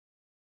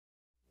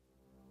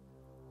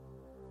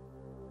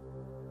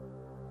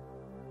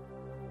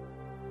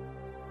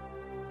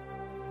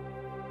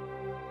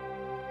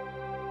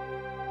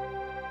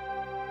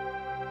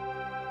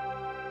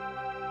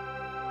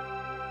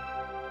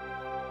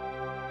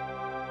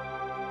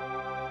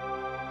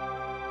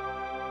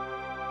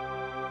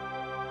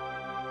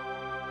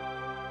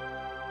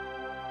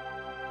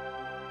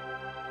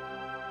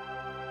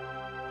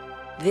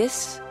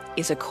This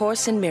is a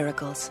course in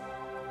miracles.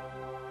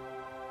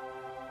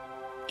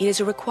 It is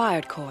a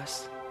required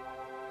course.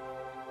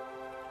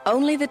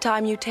 Only the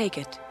time you take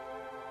it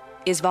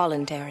is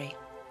voluntary.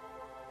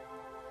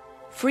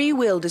 Free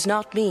will does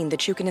not mean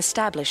that you can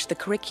establish the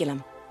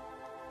curriculum.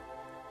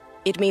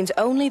 It means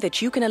only that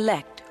you can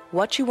elect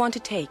what you want to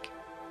take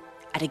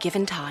at a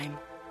given time.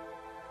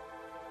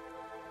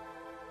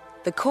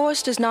 The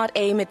course does not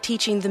aim at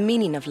teaching the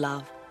meaning of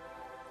love,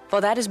 for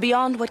that is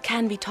beyond what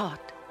can be taught.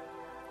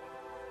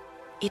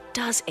 It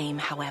does aim,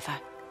 however,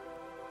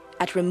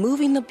 at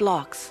removing the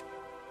blocks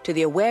to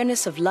the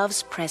awareness of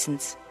love's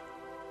presence,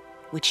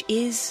 which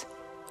is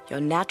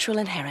your natural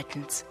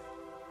inheritance.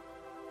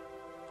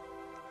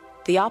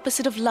 The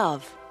opposite of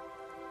love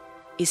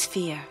is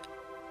fear.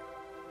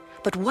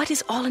 But what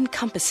is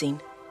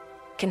all-encompassing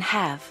can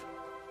have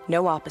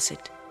no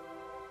opposite.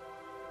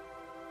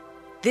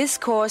 This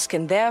course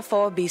can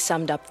therefore be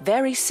summed up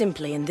very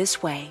simply in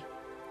this way.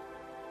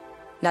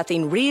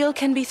 Nothing real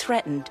can be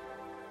threatened.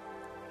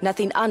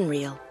 Nothing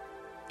unreal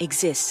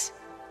exists.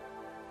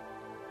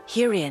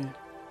 Herein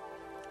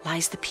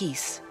lies the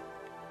peace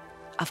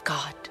of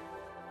God.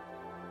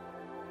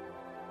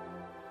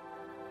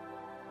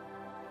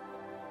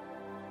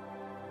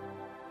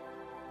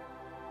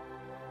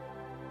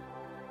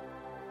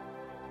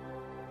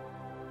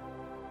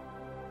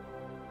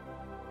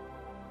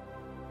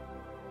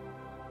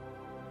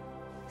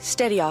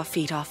 Steady our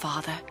feet, our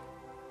Father.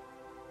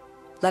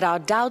 Let our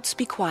doubts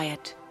be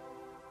quiet,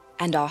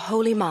 and our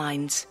holy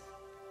minds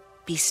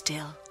be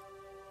still.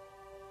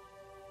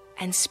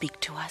 And speak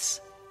to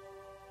us.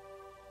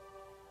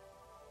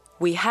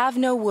 We have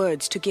no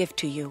words to give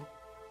to you.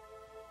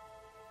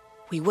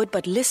 We would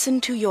but listen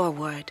to your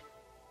word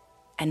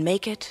and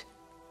make it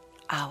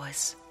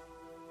ours.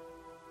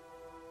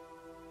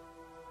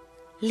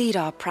 Lead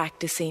our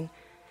practicing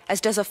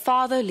as does a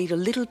father lead a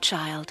little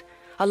child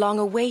along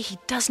a way he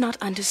does not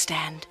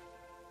understand.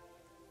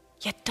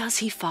 Yet does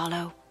he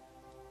follow,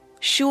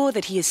 sure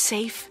that he is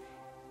safe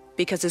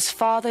because his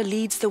father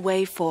leads the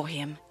way for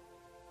him.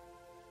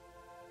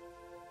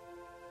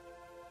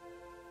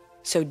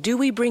 So do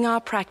we bring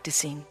our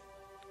practicing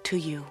to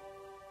you.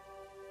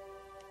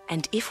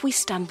 And if we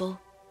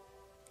stumble,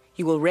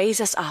 you will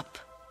raise us up.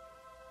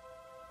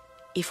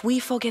 If we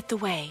forget the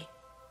way,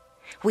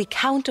 we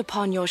count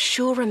upon your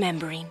sure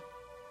remembering.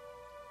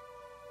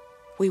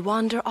 We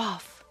wander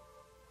off,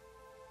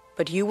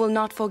 but you will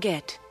not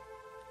forget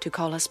to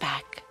call us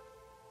back.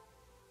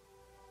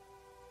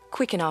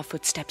 Quicken our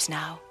footsteps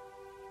now,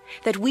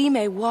 that we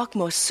may walk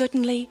more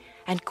certainly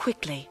and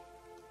quickly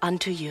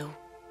unto you.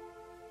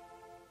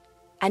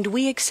 And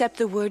we accept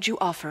the word you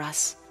offer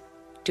us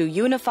to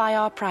unify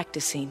our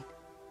practicing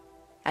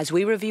as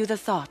we review the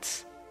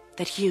thoughts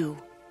that you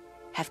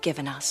have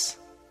given us.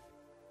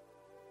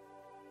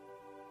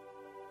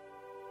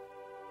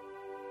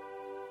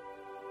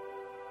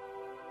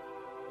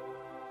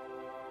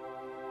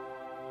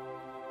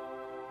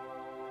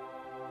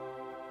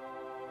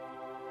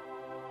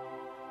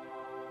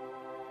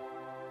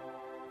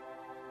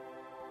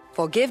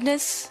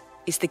 Forgiveness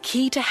is the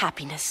key to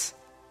happiness.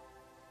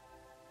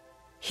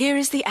 Here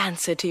is the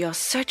answer to your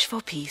search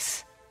for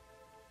peace.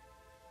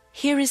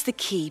 Here is the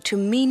key to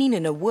meaning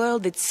in a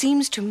world that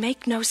seems to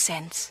make no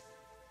sense.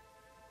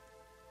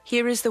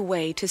 Here is the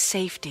way to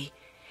safety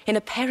in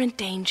apparent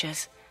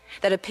dangers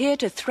that appear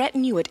to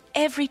threaten you at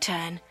every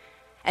turn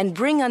and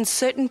bring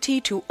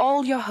uncertainty to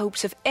all your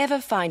hopes of ever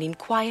finding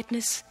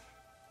quietness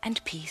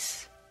and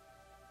peace.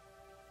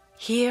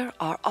 Here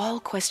are all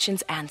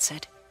questions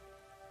answered.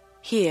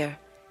 Here,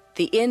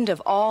 the end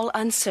of all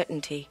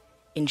uncertainty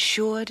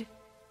ensured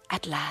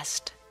at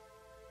last.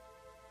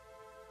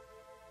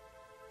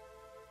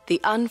 The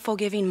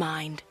unforgiving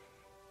mind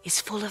is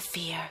full of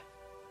fear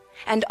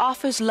and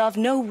offers love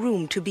no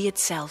room to be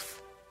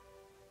itself,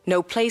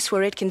 no place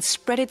where it can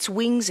spread its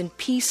wings in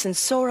peace and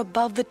soar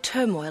above the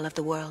turmoil of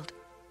the world.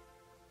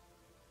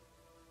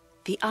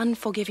 The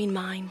unforgiving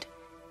mind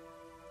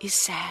is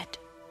sad,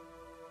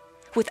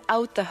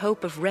 without the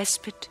hope of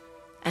respite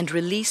and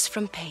release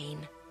from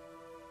pain.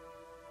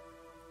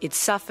 It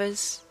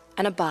suffers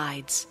and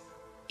abides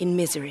in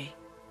misery,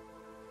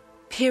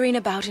 peering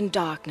about in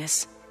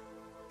darkness,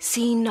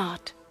 seeing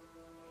not,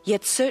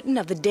 yet certain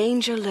of the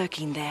danger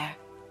lurking there.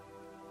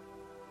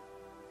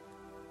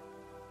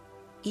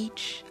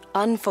 Each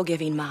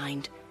unforgiving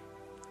mind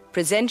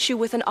presents you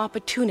with an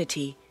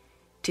opportunity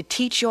to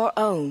teach your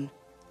own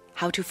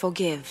how to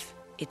forgive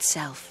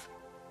itself.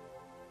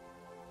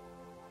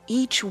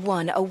 Each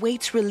one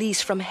awaits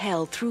release from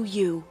hell through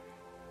you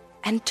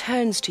and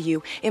turns to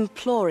you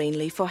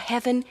imploringly for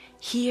heaven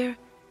here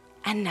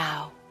and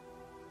now.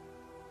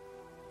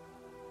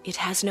 It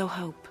has no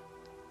hope,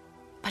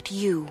 but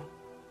you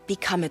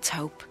become its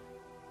hope.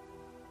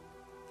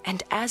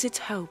 And as its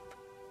hope,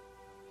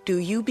 do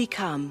you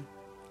become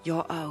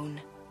your own.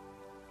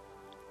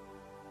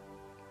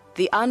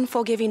 The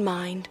unforgiving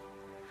mind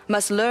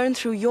must learn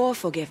through your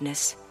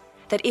forgiveness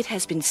that it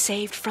has been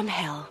saved from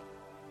hell.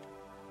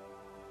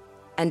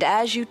 And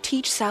as you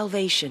teach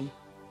salvation,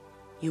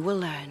 you will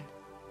learn.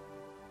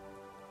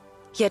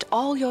 Yet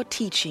all your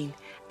teaching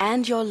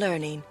and your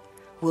learning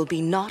will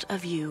be not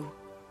of you,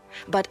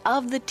 but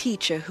of the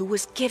teacher who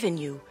was given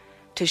you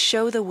to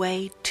show the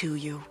way to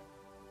you.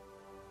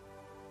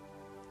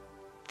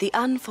 The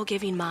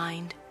unforgiving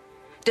mind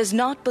does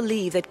not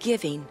believe that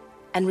giving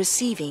and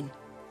receiving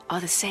are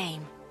the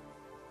same.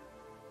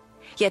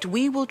 Yet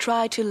we will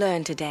try to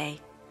learn today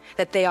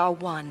that they are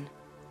one,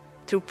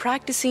 through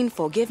practicing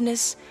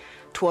forgiveness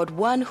toward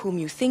one whom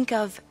you think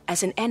of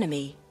as an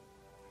enemy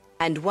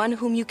and one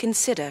whom you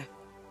consider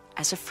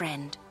as a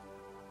friend.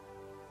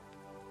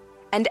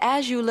 And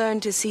as you learn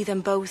to see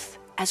them both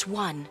as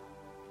one,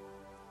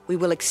 we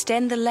will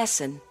extend the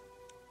lesson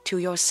to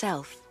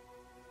yourself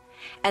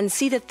and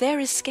see that their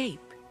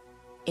escape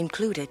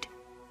included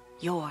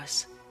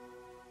yours.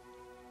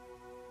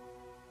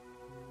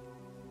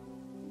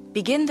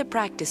 Begin the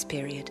practice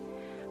period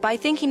by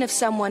thinking of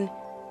someone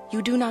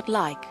you do not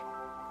like,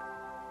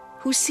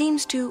 who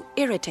seems to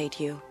irritate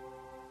you,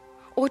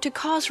 or to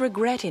cause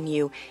regret in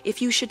you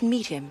if you should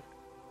meet him.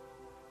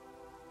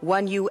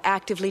 One you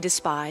actively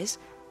despise,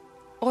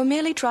 or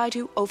merely try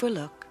to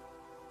overlook.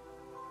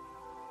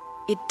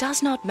 It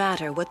does not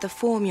matter what the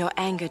form your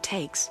anger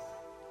takes.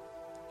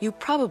 You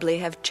probably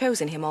have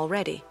chosen him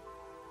already.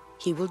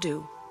 He will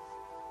do.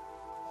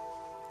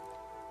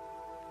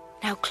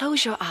 Now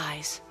close your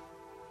eyes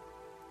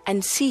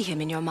and see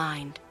him in your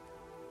mind.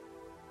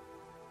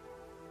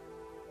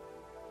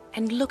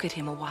 And look at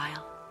him a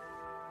while.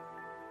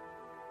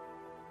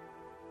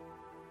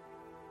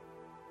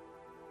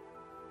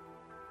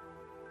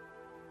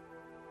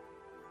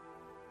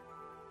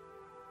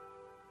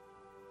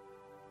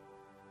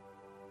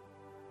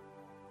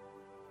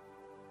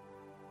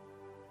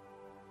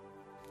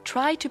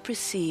 Try to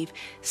perceive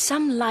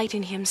some light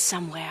in him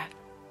somewhere.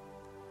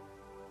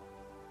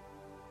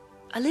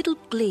 A little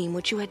gleam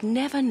which you had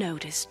never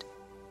noticed.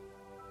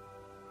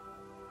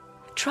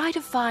 Try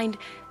to find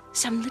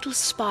some little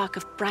spark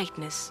of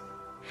brightness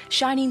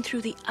shining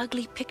through the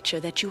ugly picture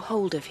that you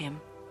hold of him.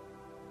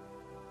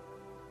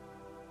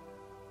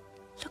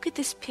 Look at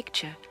this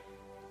picture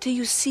till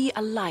you see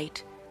a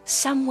light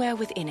somewhere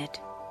within it.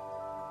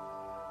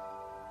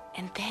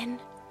 And then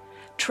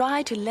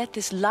try to let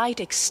this light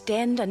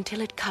extend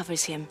until it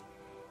covers him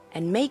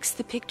and makes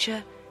the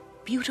picture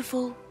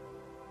beautiful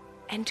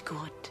and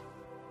good.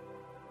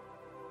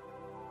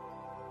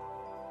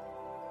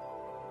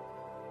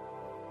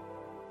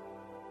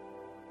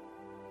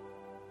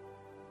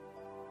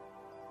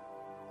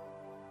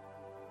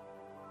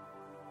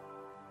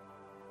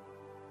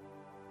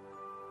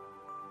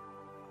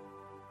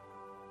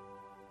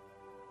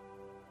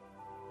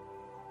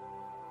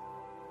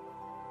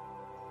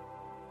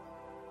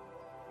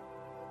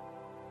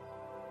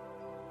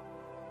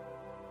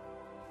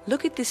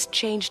 Look at this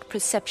changed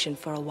perception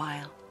for a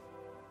while.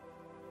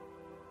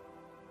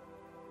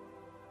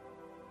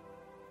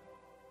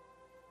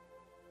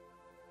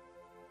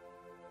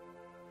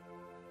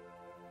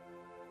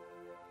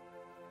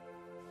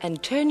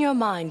 And turn your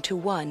mind to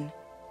one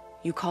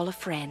you call a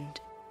friend.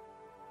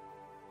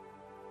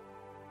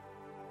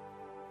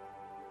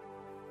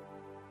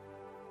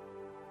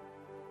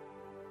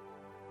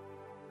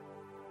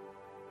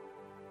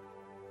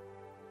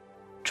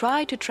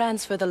 Try to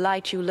transfer the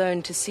light you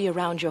learned to see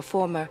around your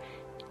former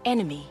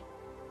enemy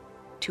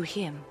to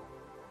him.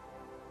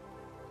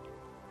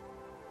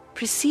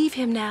 Perceive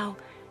him now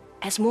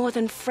as more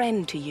than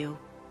friend to you,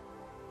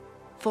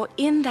 for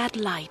in that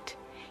light,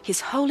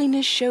 his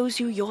holiness shows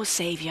you your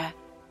Savior,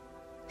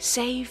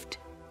 saved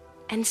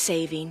and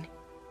saving,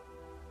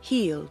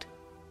 healed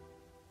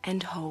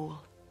and whole.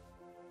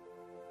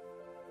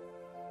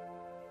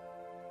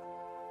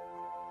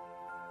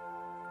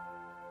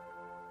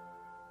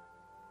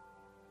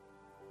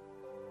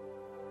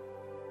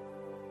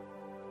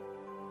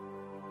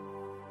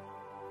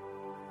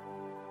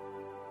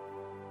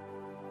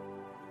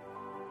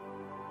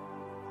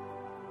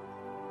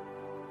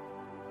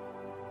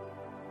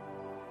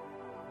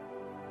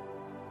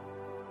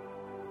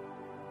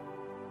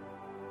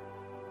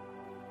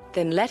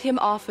 Then let him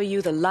offer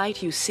you the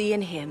light you see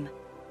in him,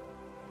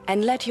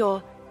 and let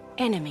your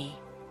enemy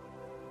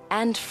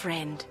and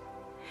friend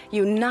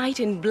unite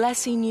in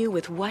blessing you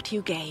with what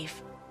you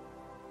gave.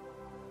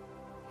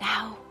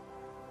 Now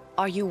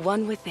are you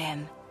one with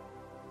them,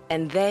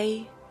 and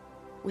they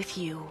with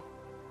you.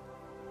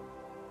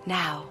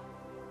 Now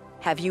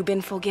have you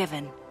been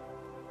forgiven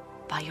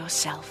by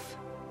yourself.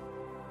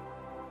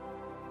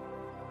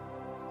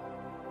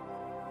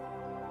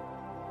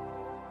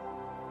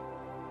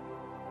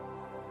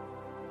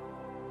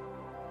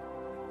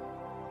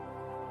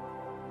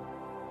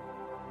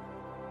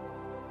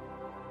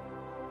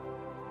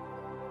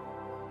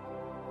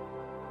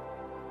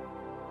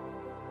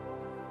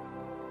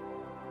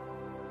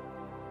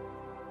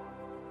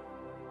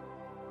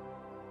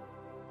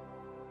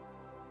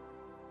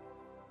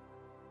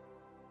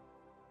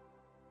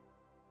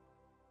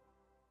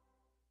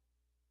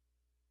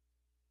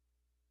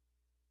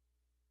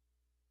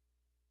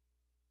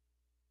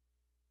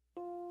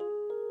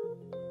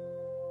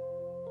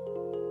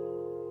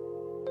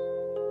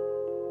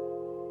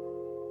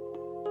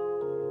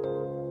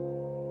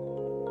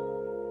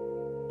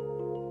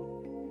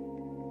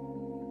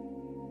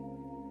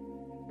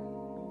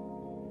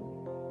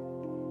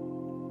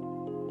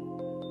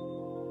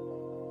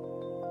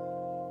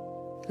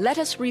 let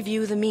us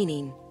review the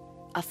meaning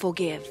of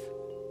forgive,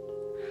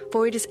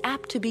 for it is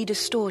apt to be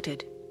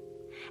distorted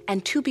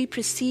and to be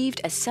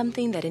perceived as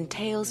something that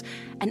entails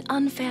an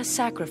unfair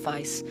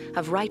sacrifice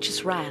of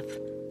righteous wrath,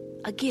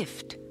 a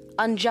gift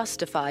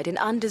unjustified and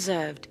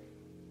undeserved,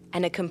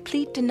 and a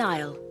complete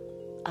denial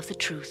of the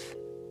truth.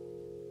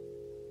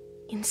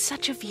 In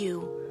such a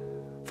view,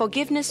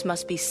 forgiveness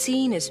must be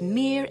seen as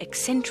mere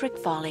eccentric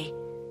folly,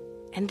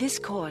 and this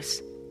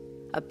course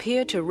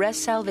appear to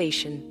wrest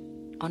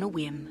salvation on a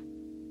whim.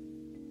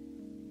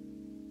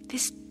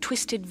 This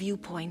twisted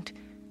viewpoint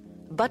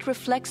but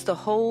reflects the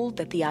hold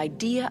that the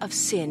idea of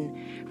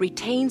sin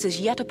retains as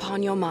yet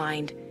upon your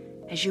mind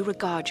as you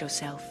regard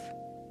yourself.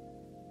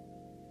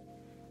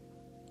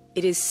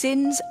 It is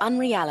sin's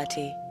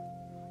unreality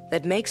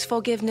that makes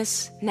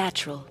forgiveness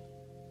natural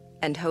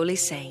and wholly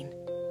sane.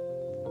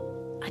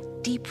 A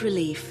deep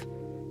relief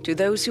to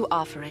those who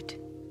offer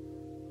it,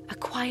 a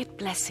quiet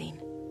blessing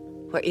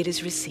where it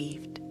is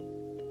received.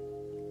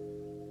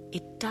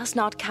 It does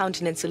not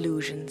countenance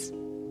illusions,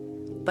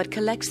 but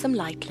collects them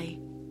lightly,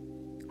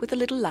 with a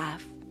little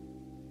laugh,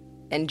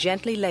 and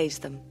gently lays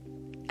them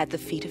at the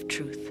feet of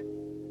truth.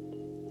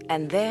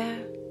 And there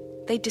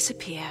they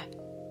disappear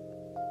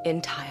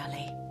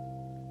entirely.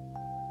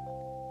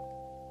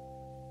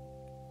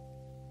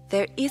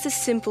 There is a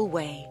simple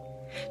way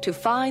to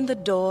find the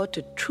door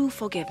to true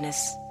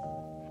forgiveness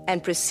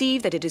and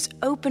perceive that it is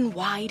open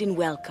wide and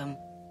welcome.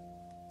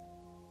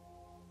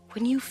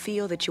 When you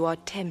feel that you are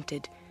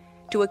tempted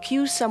to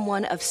accuse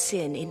someone of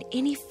sin in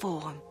any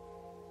form,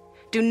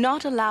 do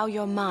not allow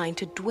your mind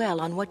to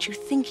dwell on what you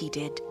think he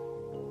did,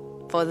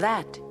 for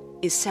that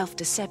is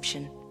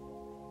self-deception.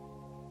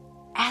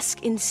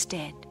 Ask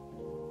instead,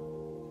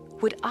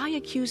 would I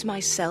accuse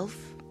myself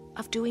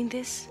of doing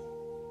this?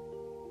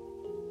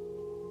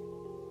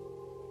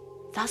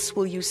 Thus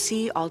will you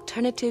see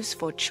alternatives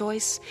for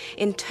choice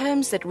in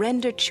terms that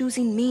render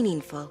choosing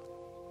meaningful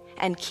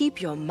and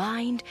keep your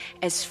mind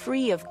as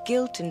free of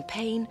guilt and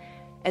pain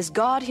as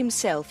God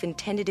Himself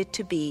intended it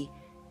to be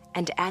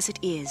and as it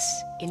is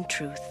in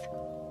truth.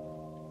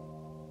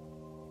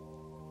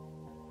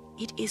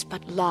 It is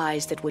but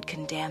lies that would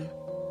condemn.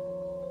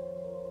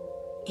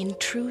 In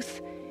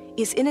truth,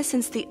 is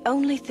innocence the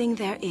only thing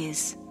there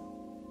is?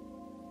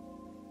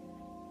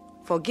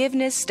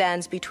 Forgiveness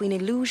stands between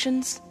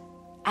illusions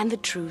and the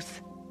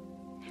truth,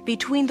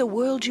 between the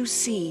world you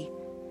see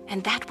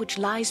and that which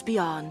lies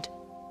beyond,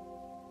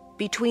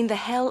 between the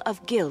hell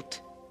of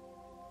guilt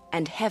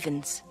and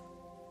heaven's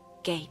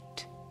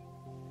gate.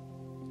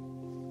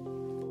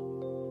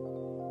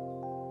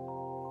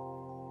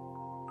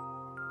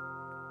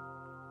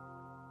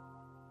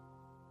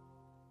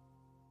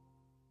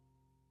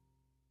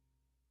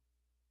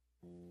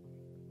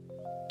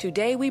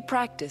 Today we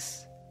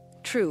practice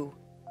true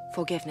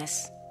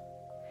forgiveness,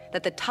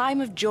 that the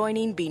time of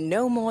joining be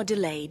no more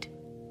delayed,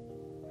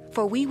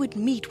 for we would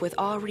meet with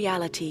our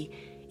reality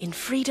in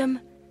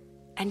freedom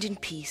and in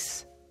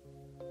peace.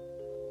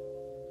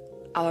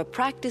 Our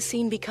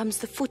practicing becomes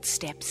the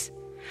footsteps,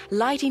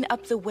 lighting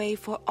up the way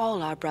for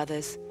all our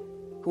brothers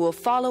who will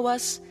follow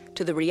us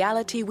to the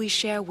reality we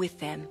share with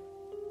them.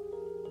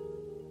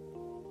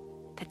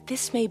 That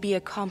this may be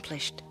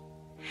accomplished,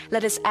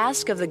 let us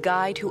ask of the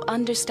guide who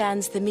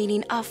understands the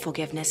meaning of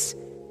forgiveness.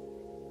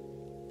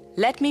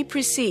 Let me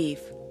perceive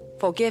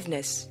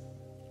forgiveness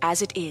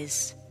as it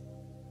is.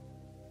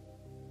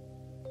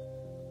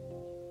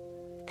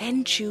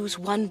 Then choose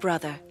one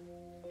brother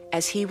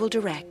as he will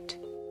direct.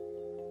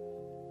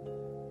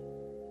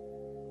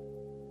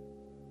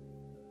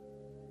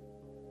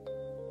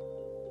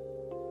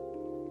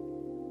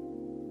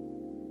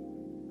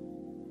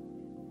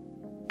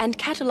 And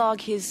catalogue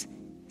his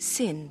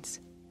sins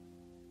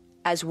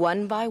as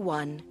one by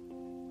one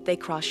they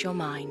cross your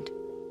mind.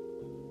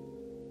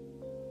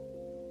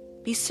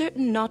 Be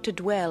certain not to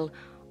dwell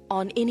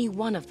on any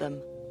one of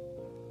them,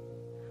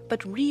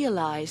 but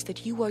realize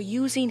that you are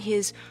using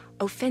his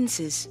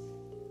offenses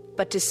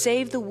but to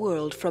save the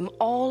world from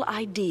all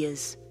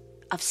ideas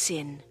of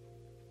sin.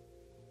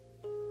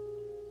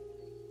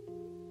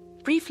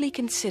 Briefly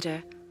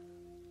consider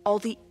all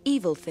the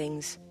evil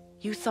things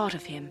you thought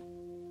of him,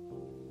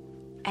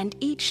 and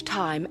each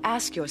time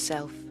ask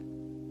yourself,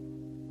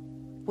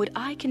 would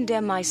I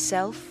condemn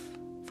myself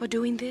for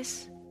doing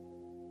this?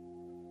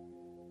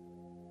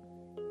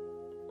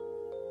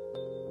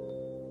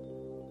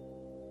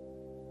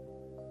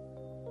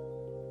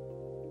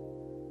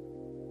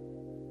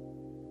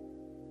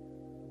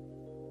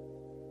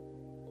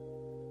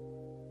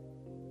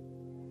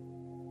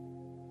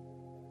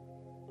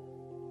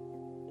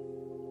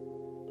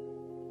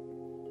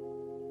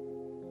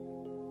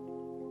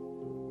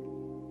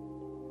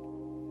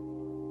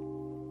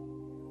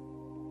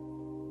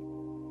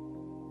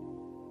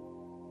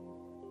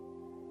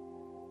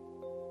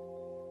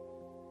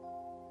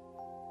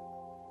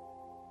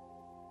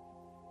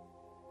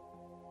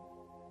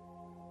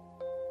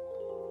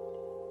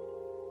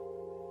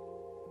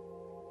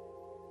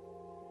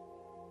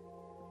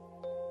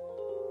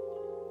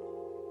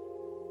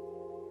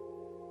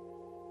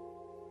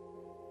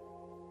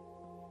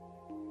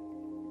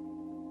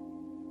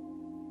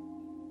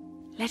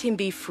 Let him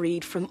be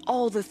freed from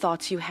all the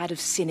thoughts you had of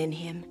sin in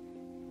him.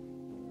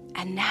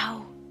 And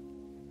now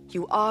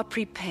you are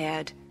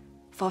prepared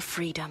for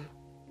freedom.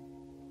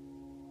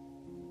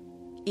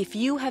 If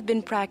you have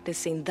been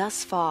practicing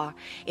thus far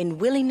in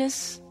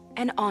willingness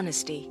and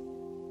honesty,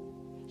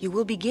 you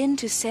will begin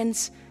to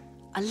sense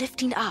a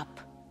lifting up,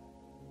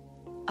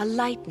 a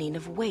lightening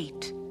of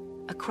weight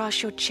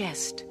across your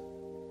chest,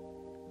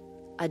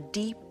 a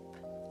deep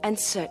and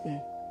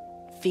certain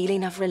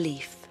feeling of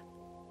relief.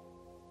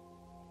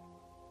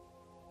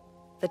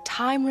 The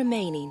time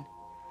remaining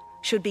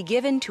should be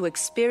given to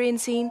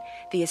experiencing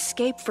the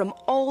escape from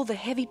all the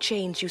heavy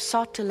chains you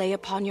sought to lay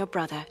upon your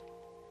brother,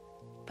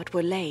 but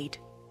were laid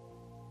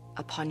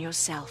upon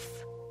yourself.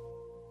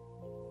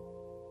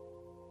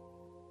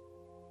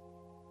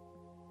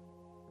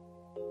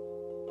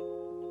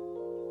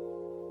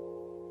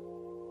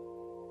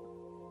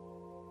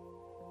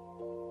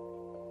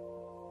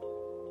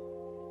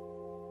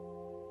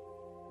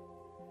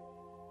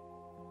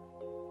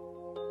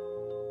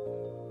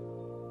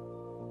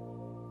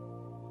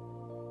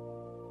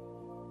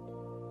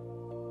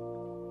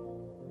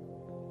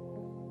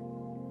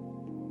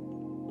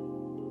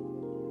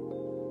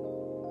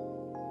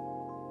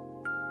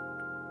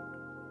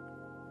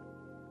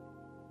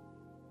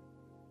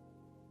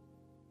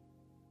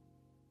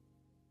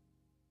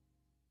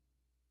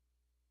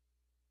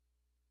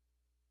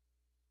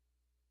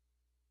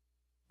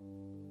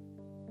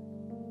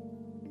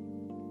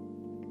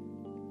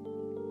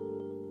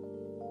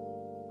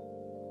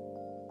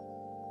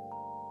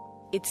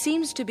 It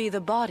seems to be the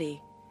body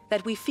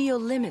that we feel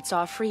limits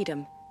our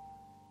freedom,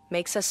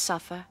 makes us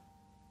suffer,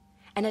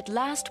 and at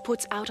last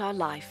puts out our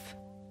life.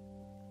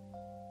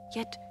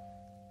 Yet,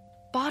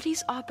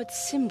 bodies are but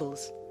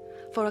symbols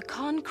for a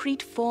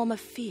concrete form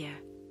of fear.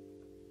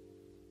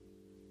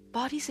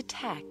 Bodies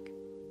attack,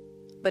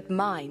 but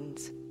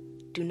minds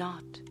do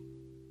not.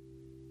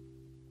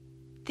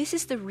 This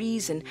is the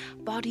reason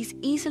bodies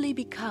easily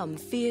become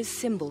fear's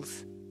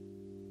symbols.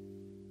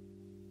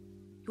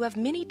 You have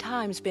many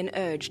times been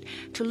urged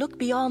to look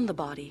beyond the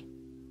body,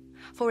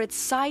 for its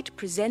sight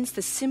presents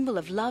the symbol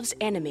of love's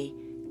enemy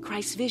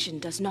Christ's vision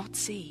does not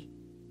see.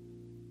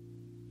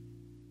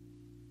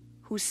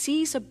 Who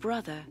sees a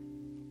brother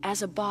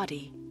as a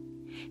body,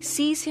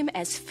 sees him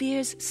as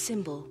fear's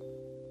symbol,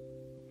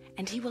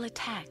 and he will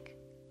attack,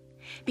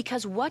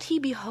 because what he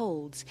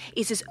beholds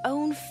is his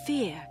own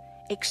fear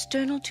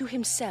external to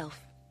himself,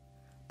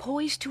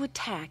 poised to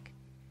attack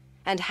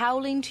and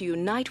howling to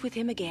unite with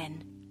him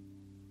again.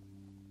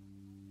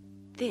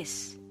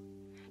 This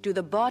do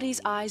the body's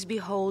eyes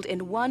behold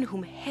in one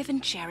whom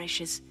heaven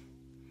cherishes,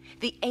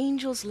 the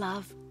angels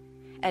love,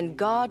 and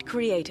God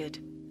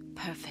created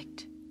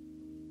perfect.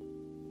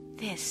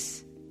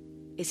 This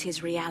is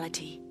his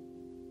reality.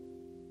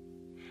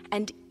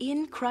 And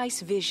in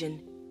Christ's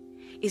vision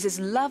is his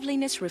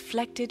loveliness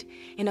reflected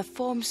in a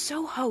form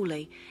so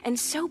holy and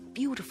so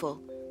beautiful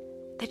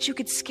that you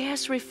could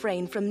scarce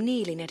refrain from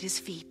kneeling at his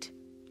feet.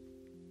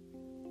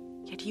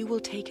 Yet you will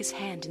take his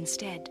hand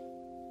instead,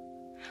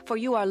 for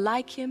you are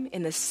like him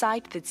in the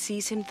sight that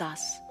sees him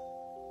thus.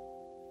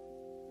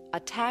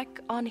 Attack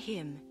on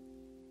him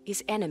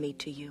is enemy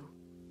to you,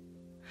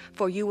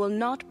 for you will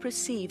not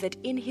perceive that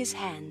in his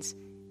hands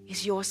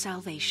is your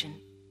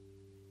salvation.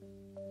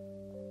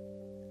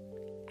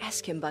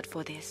 Ask him but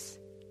for this,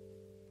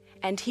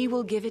 and he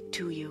will give it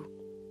to you.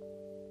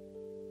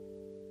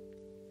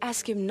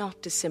 Ask him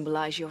not to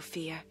symbolize your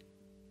fear.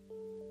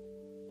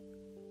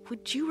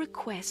 Would you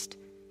request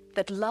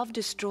that love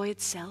destroy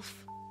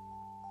itself?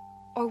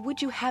 Or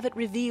would you have it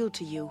revealed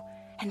to you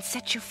and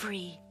set you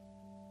free?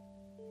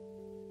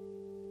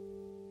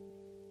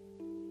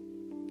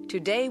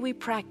 Today we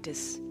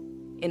practice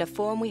in a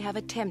form we have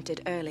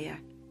attempted earlier.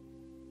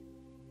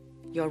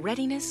 Your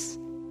readiness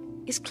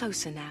is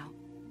closer now,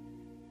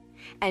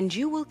 and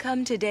you will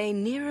come today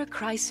nearer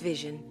Christ's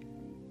vision.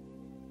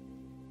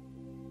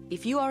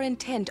 If you are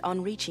intent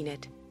on reaching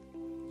it,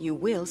 you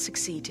will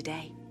succeed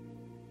today.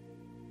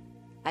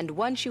 And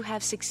once you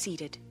have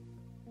succeeded,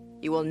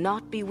 you will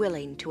not be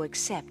willing to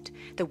accept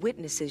the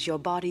witnesses your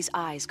body's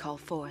eyes call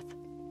forth.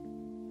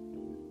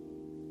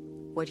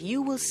 What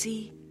you will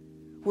see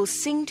will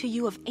sing to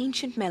you of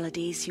ancient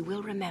melodies you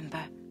will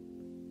remember.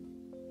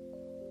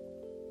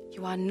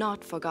 You are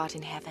not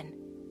forgotten heaven.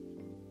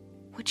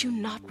 Would you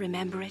not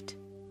remember it?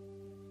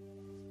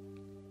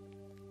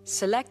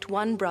 Select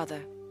one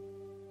brother,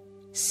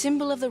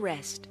 symbol of the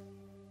rest,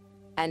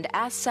 and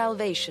ask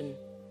salvation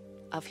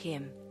of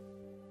him.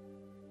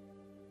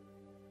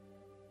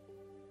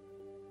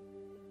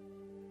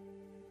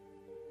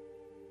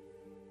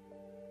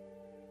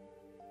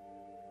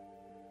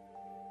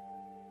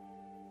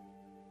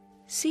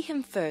 See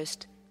him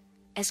first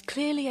as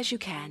clearly as you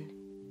can,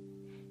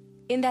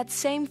 in that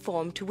same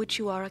form to which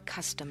you are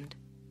accustomed.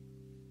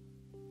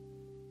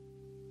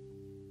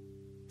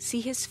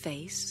 See his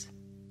face,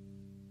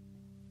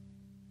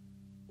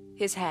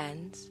 his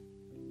hands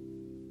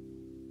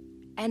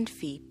and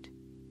feet,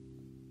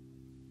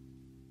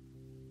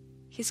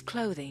 his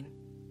clothing.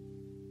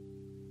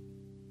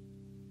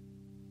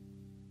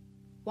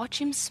 Watch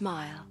him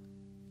smile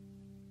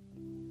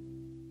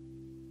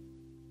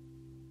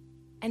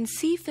and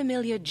see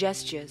familiar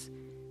gestures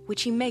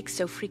which he makes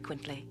so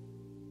frequently.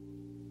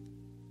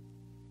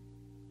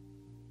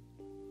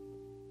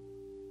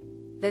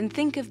 Then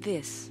think of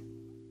this.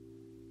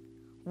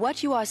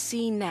 What you are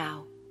seeing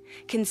now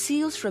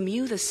conceals from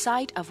you the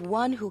sight of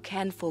one who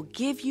can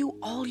forgive you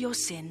all your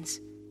sins,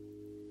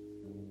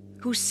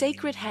 whose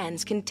sacred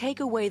hands can take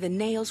away the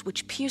nails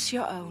which pierce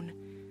your own,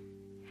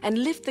 and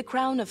lift the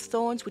crown of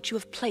thorns which you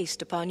have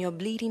placed upon your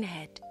bleeding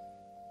head.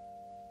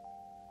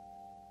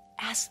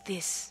 Ask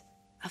this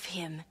of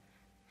him,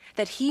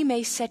 that he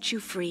may set you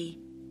free.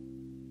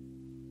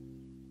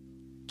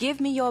 Give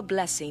me your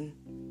blessing,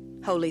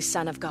 Holy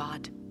Son of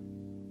God.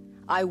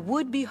 I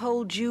would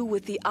behold you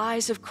with the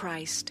eyes of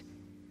Christ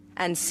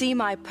and see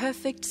my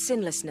perfect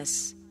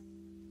sinlessness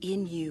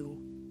in you.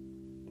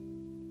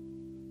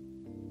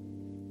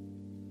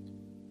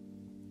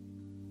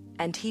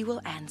 And he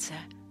will answer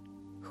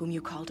whom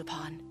you called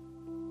upon.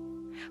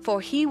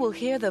 For he will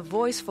hear the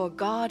voice for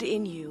God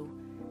in you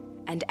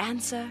and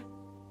answer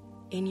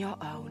in your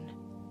own.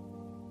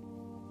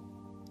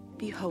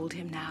 Behold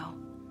him now,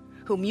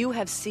 whom you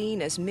have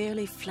seen as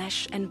merely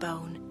flesh and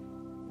bone,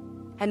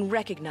 and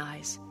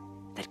recognize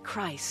that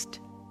Christ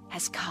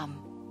has come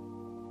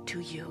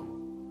to you.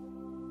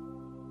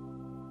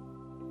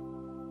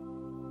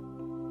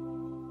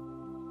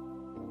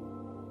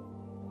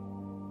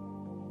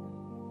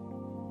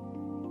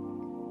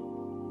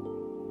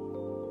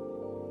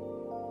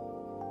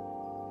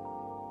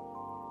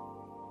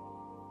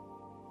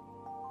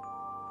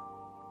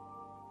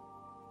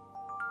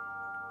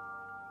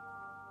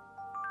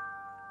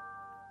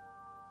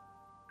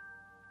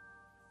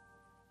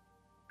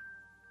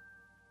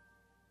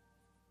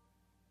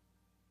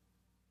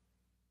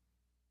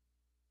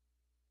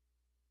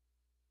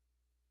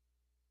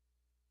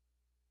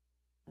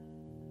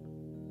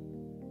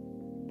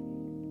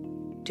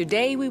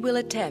 Today we will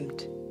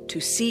attempt to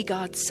see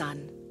God's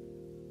Son.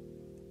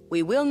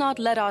 We will not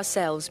let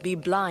ourselves be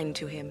blind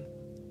to him.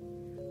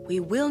 We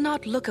will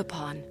not look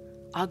upon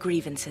our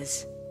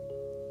grievances.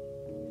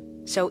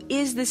 So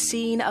is the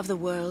scene of the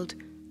world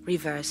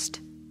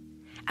reversed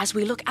as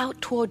we look out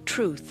toward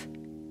truth,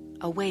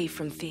 away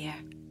from fear.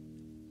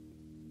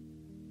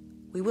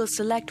 We will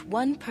select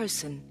one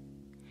person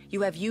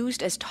you have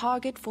used as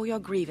target for your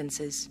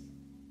grievances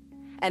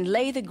and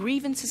lay the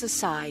grievances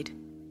aside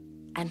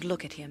and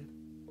look at him.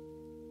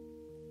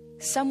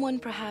 Someone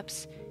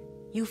perhaps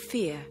you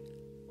fear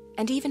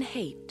and even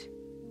hate.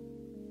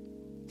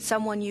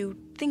 Someone you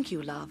think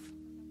you love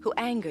who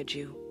angered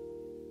you.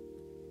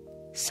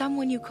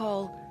 Someone you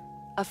call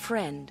a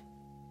friend,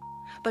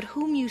 but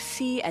whom you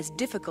see as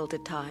difficult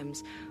at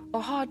times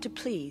or hard to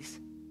please,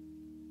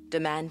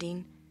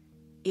 demanding,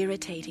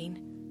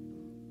 irritating,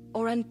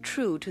 or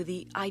untrue to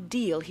the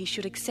ideal he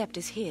should accept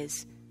as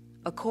his,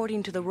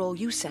 according to the role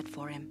you set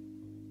for him.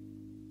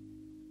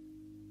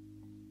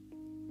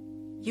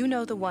 You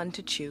know the one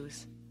to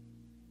choose.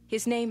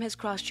 His name has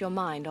crossed your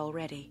mind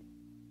already.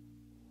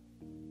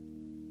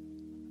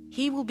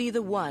 He will be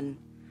the one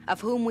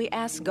of whom we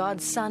ask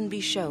God's Son be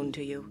shown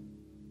to you.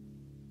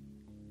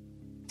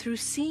 Through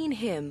seeing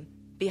him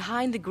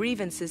behind the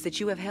grievances that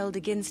you have held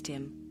against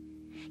him,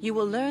 you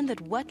will learn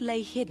that what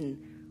lay hidden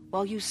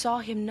while you saw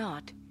him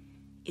not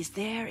is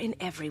there in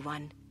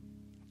everyone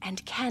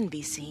and can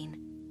be seen.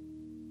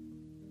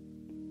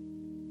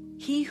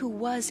 He who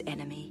was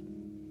enemy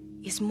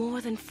is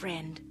more than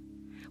friend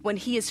when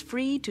he is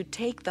free to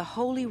take the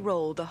holy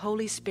role the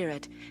Holy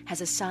Spirit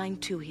has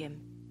assigned to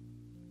him.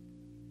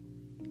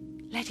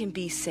 Let him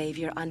be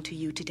Savior unto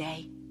you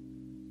today.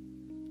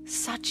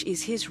 Such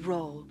is his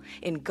role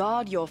in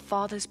God your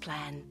Father's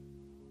plan.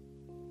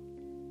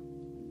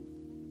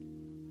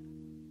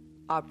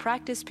 Our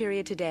practice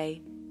period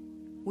today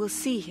will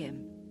see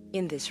him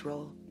in this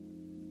role.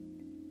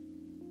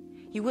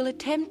 You will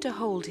attempt to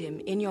hold him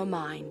in your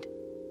mind,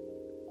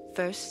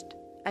 first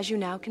as you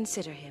now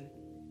consider him.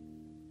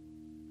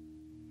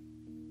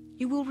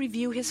 You will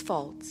review his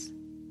faults,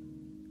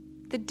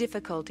 the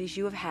difficulties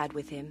you have had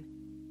with him,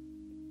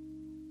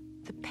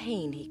 the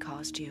pain he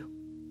caused you,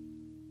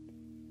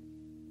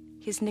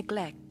 his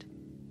neglect,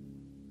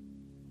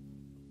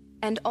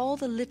 and all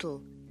the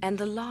little and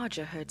the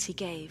larger hurts he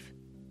gave.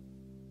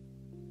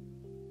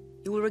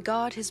 You will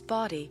regard his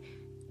body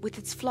with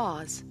its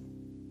flaws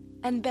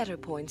and better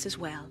points as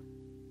well.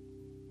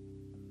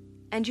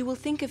 And you will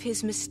think of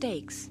his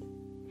mistakes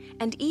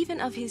and even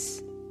of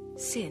his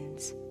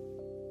sins.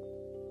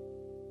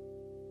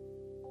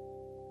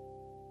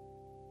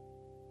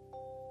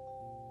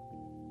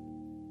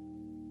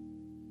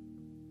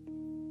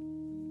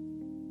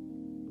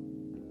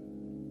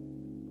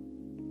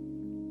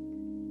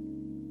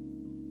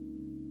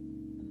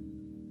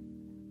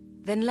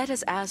 Then let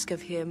us ask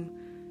of him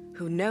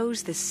who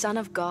knows the Son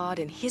of God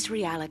in his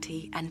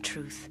reality and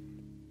truth,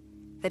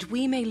 that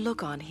we may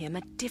look on him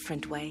a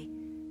different way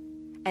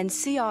and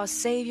see our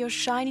Savior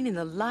shining in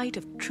the light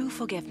of true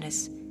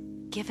forgiveness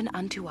given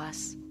unto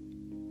us.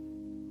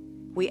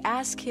 We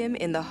ask him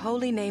in the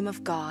holy name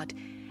of God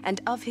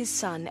and of his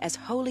Son as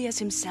holy as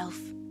himself.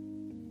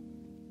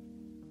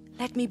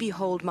 Let me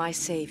behold my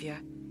Savior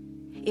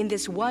in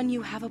this one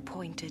you have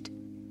appointed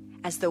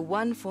as the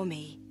one for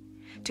me,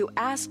 to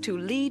ask to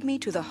lead me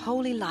to the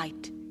holy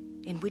light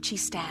in which he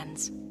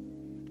stands,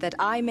 that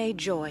I may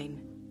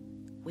join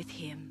with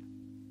him.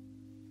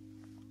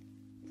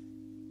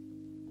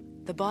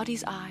 The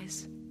body's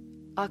eyes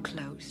are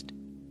closed.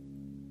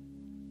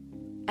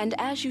 And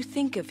as you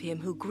think of him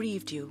who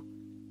grieved you,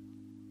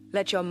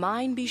 let your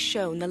mind be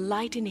shown the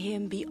light in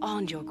him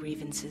beyond your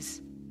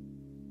grievances.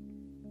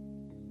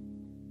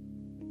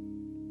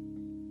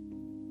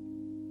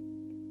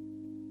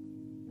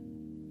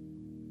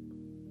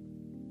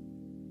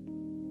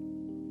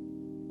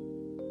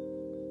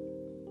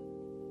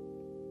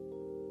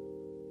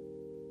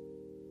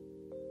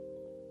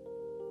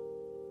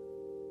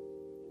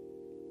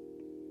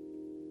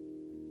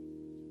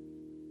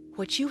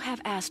 What you have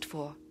asked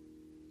for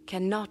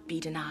cannot be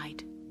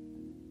denied.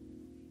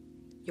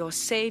 Your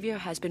Savior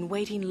has been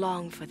waiting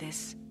long for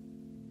this.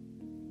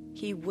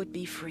 He would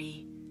be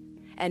free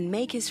and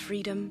make his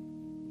freedom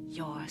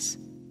yours.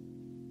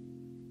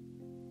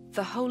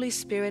 The Holy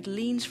Spirit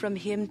leans from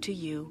him to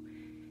you.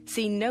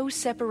 See no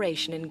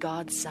separation in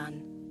God's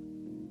Son.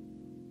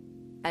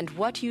 And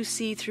what you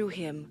see through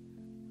him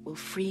will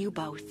free you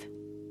both.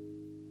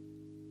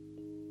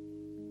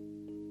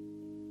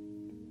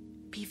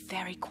 Be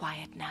very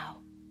quiet now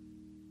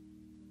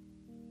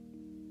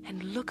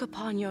and look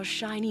upon your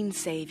shining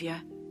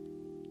Savior.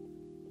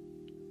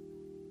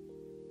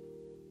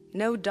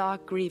 No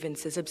dark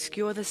grievances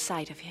obscure the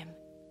sight of him.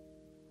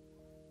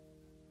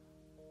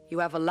 You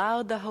have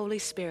allowed the Holy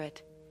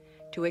Spirit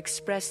to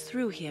express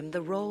through him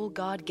the role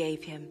God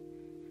gave him,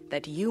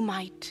 that you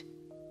might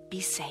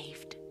be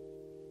saved.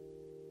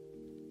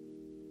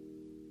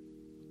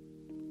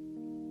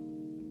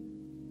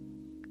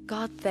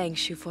 God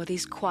thanks you for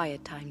these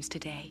quiet times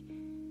today,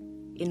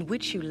 in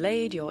which you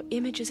laid your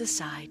images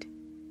aside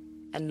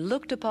and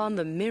looked upon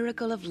the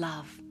miracle of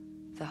love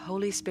the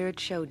Holy Spirit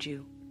showed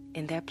you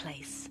in their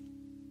place.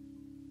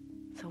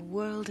 The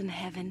world and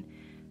heaven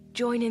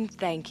join in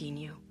thanking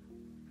you,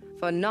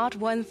 for not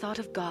one thought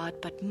of God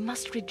but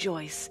must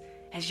rejoice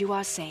as you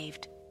are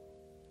saved,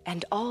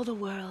 and all the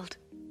world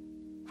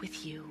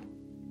with you.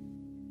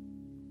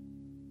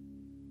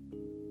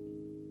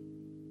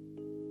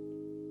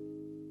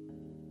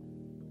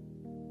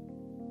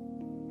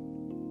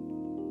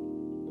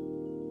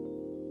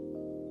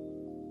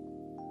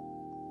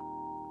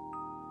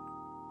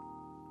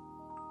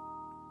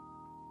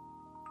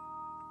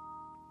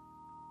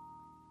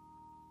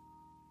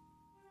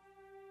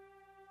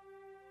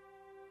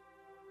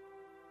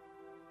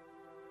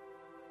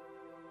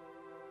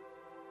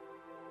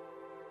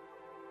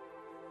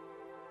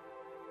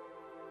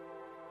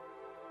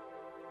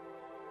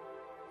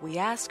 We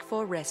ask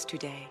for rest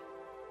today,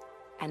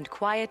 and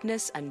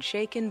quietness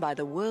unshaken by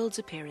the world's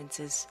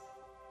appearances.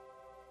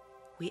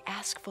 We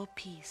ask for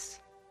peace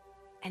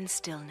and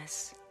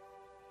stillness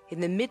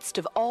in the midst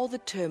of all the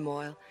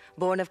turmoil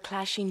born of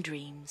clashing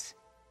dreams.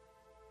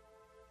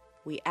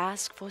 We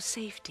ask for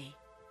safety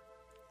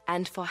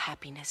and for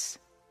happiness,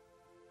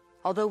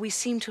 although we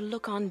seem to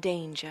look on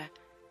danger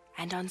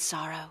and on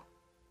sorrow.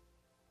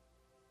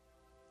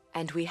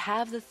 And we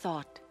have the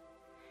thought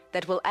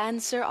that will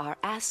answer our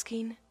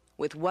asking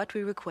with what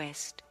we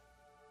request.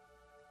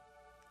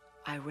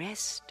 I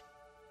rest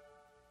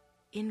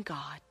in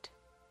God.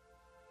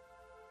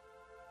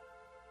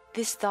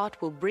 This thought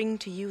will bring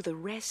to you the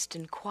rest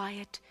and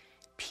quiet,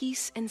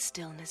 peace and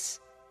stillness,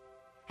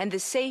 and the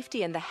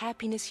safety and the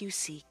happiness you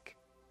seek.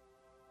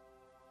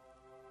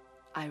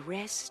 I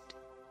rest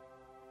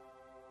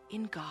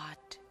in God.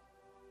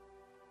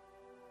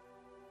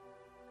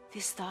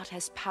 This thought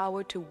has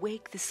power to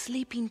wake the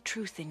sleeping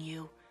truth in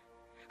you,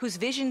 whose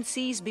vision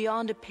sees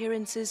beyond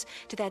appearances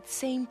to that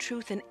same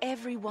truth in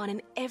everyone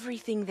and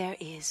everything there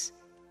is.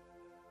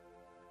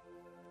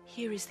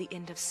 Here is the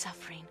end of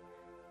suffering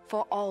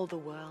for all the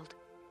world,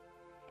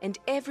 and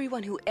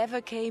everyone who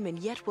ever came and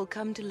yet will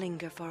come to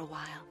linger for a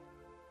while.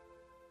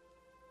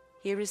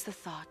 Here is the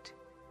thought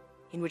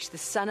in which the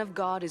Son of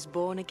God is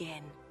born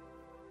again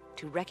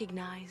to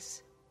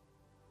recognize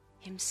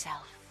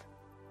himself.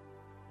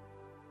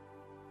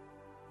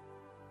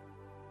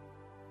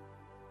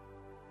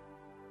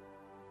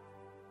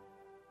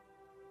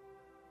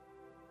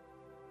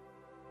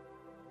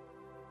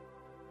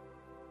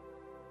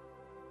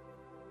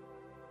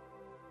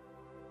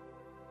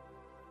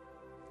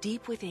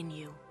 Deep within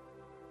you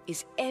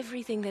is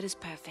everything that is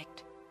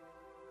perfect,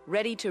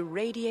 ready to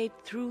radiate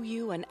through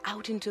you and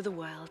out into the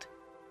world.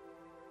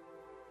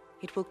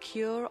 It will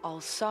cure all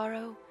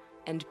sorrow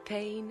and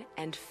pain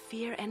and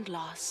fear and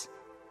loss,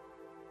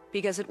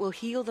 because it will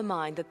heal the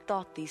mind that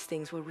thought these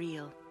things were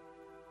real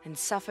and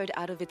suffered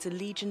out of its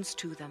allegiance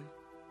to them.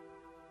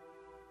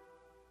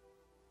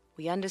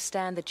 We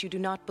understand that you do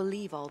not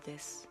believe all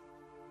this.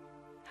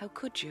 How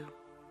could you,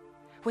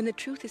 when the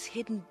truth is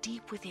hidden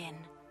deep within,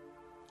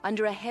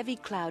 under a heavy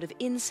cloud of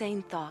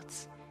insane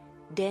thoughts,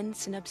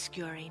 dense and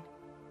obscuring,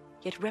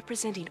 yet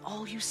representing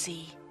all you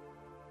see?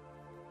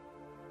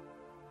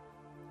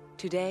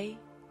 Today,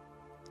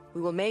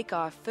 we will make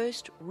our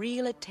first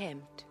real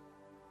attempt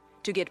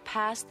to get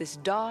past this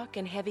dark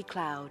and heavy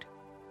cloud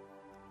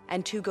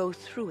and to go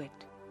through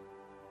it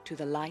to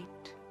the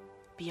light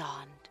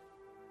beyond.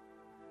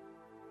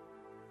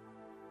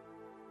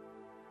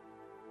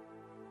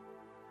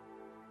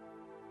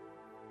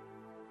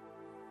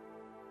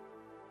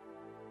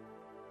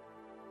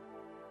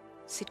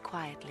 Sit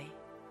quietly,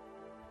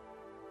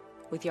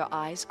 with your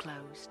eyes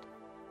closed.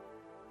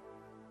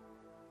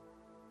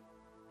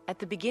 At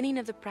the beginning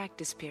of the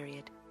practice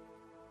period,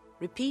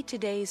 repeat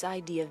today's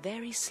idea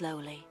very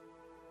slowly.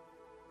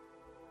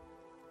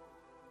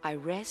 I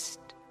rest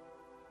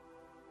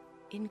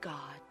in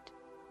God.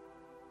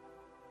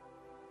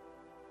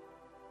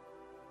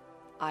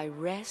 I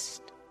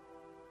rest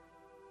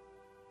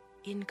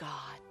in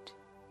God.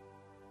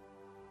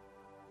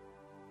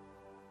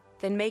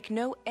 Then make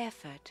no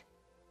effort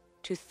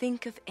to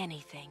think of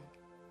anything.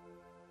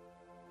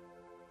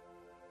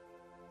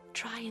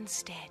 Try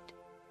instead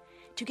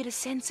to get a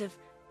sense of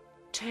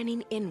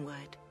turning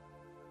inward,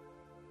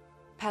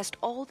 past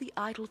all the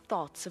idle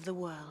thoughts of the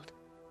world.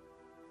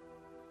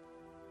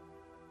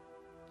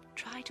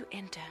 Try to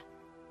enter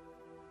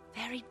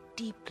very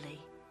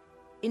deeply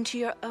into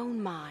your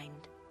own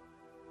mind,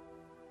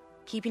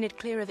 keeping it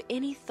clear of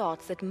any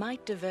thoughts that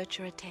might divert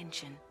your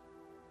attention.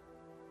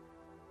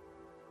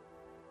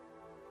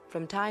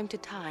 From time to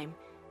time,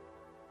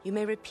 you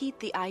may repeat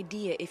the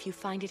idea if you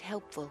find it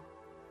helpful.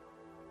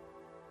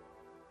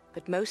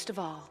 But most of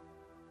all,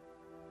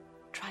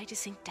 try to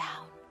sink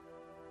down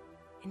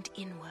and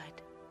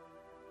inward,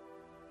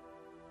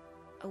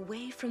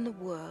 away from the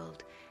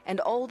world and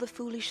all the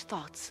foolish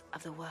thoughts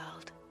of the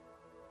world.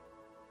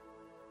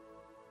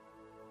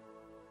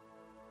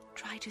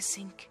 Try to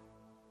sink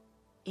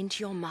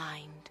into your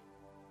mind,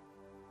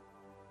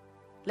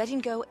 letting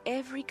go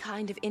every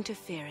kind of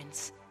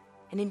interference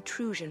and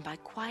intrusion by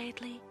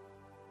quietly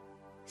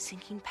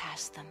sinking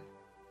past them.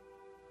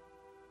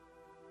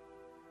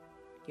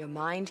 Your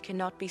mind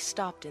cannot be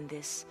stopped in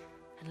this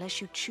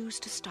unless you choose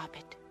to stop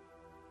it.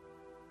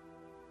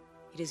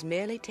 It is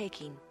merely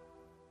taking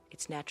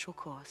its natural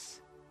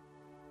course.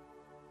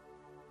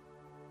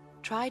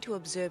 Try to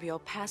observe your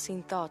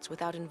passing thoughts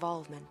without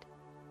involvement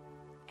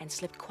and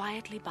slip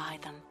quietly by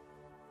them.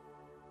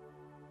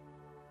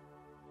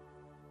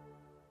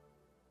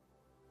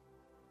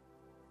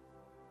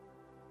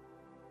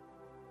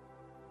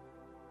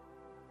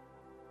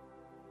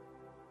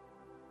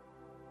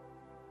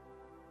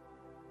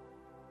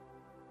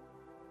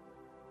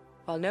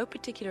 While no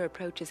particular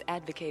approach is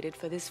advocated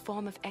for this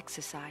form of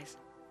exercise,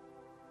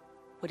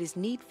 what is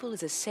needful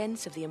is a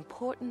sense of the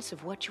importance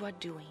of what you are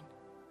doing,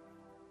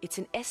 its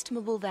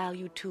inestimable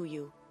value to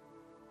you,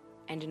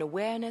 and an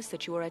awareness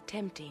that you are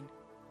attempting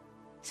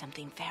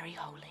something very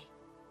holy.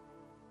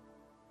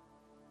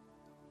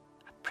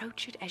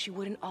 Approach it as you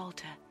would an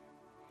altar,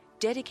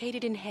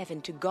 dedicated in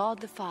heaven to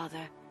God the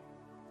Father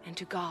and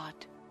to God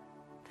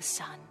the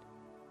Son.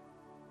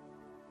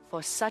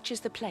 For such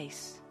is the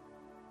place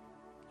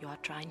you are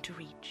trying to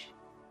reach.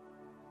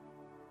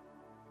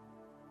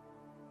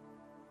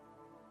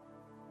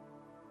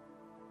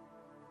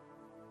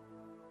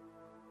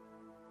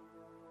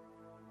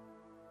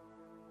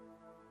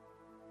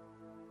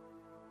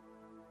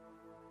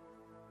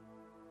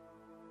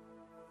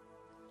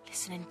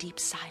 Listen in deep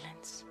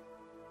silence.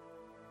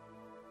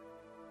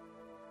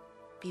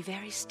 Be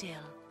very still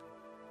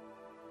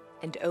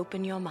and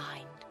open your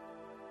mind.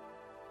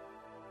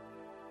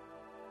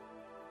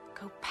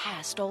 Go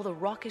past all the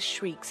raucous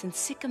shrieks and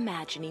sick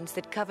imaginings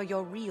that cover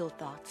your real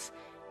thoughts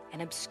and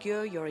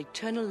obscure your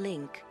eternal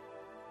link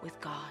with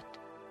God.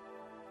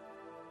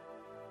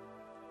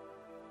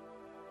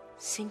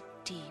 Sink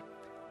deep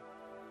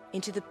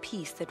into the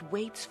peace that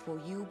waits for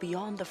you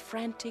beyond the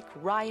frantic,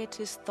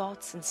 riotous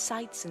thoughts and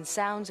sights and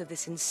sounds of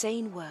this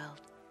insane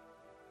world.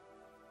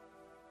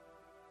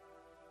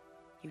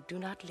 You do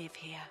not live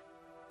here.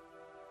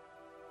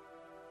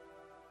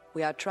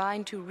 We are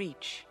trying to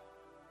reach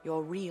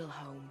your real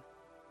home.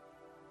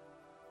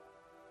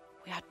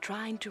 We are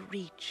trying to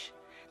reach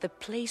the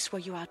place where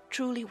you are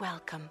truly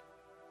welcome.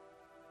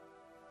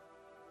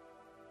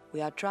 We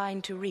are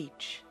trying to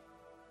reach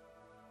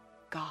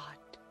God.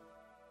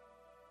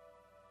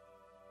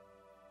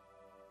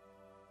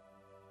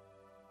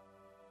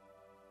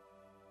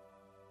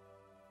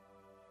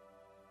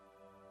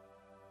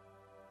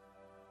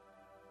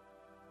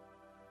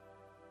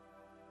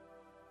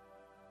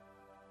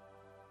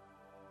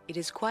 It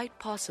is quite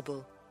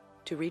possible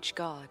to reach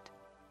God.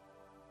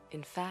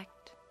 In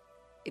fact,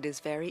 it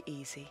is very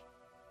easy,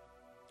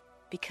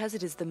 because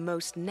it is the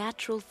most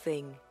natural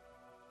thing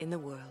in the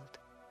world.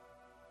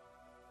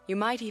 You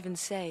might even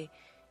say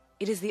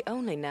it is the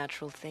only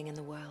natural thing in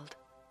the world.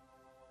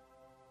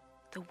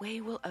 The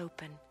way will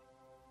open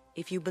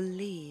if you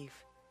believe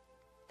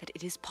that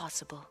it is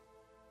possible.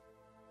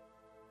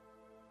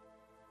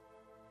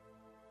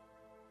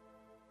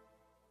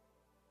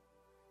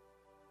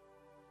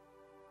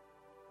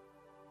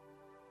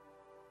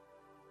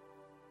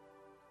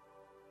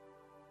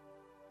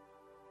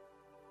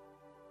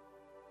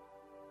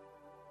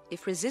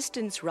 If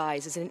resistance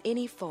rises in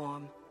any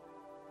form,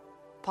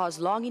 pause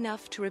long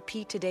enough to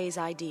repeat today's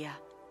idea.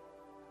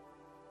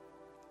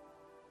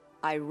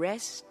 I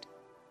rest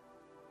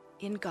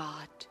in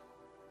God.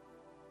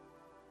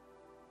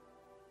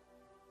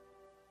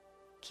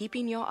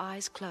 Keeping your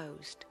eyes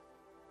closed,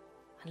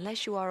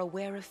 unless you are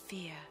aware of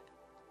fear.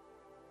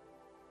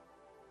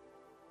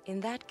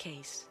 In that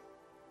case,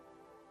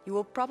 you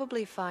will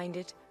probably find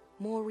it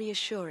more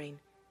reassuring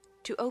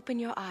to open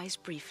your eyes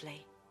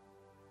briefly.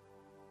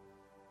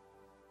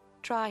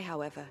 Try,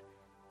 however,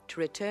 to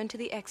return to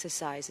the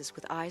exercises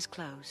with eyes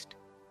closed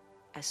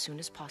as soon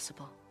as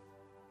possible.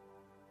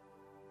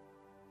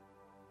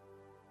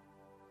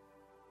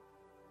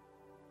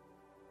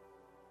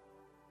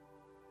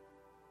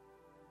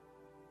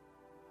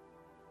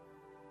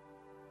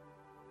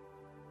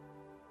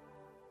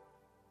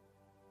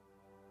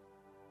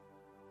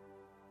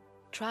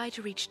 Try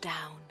to reach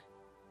down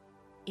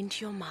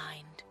into your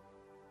mind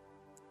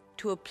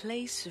to a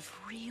place of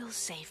real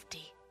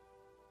safety.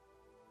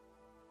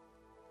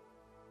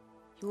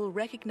 You will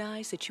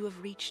recognize that you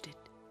have reached it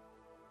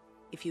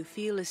if you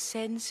feel a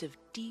sense of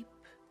deep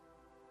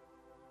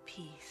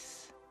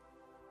peace.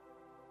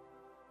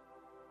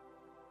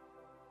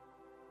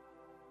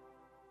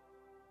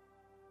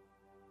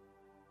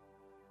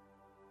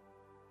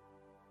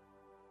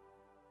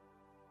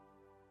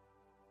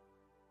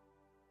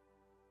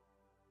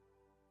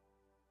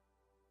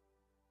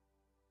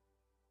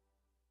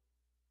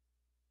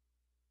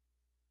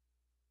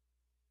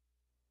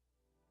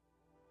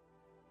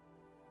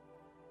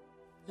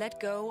 Let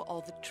go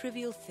all the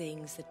trivial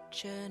things that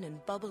churn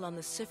and bubble on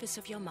the surface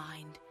of your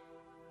mind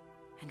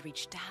and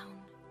reach down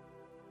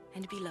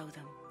and below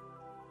them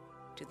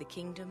to the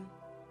kingdom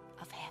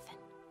of heaven.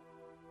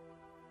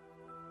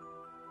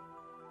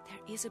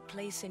 There is a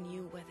place in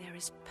you where there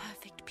is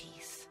perfect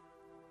peace.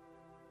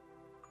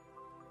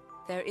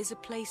 There is a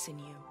place in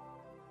you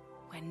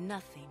where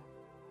nothing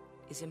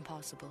is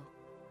impossible.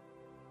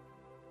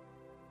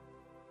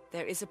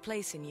 There is a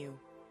place in you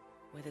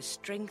where the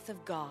strength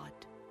of God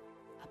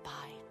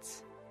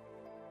abides.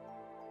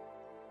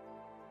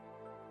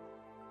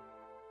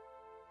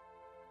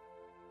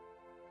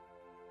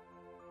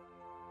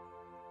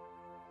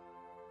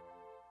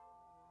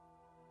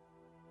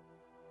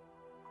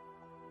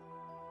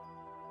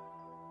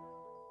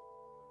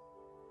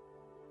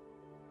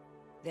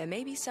 There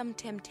may be some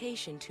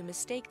temptation to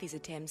mistake these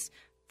attempts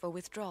for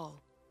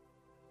withdrawal,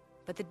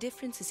 but the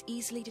difference is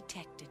easily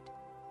detected.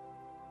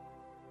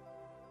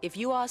 If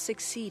you are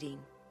succeeding,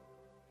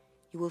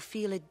 you will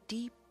feel a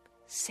deep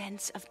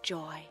sense of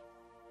joy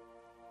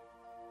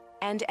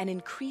and an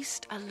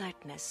increased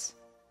alertness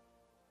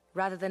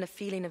rather than a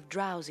feeling of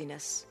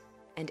drowsiness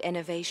and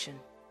enervation.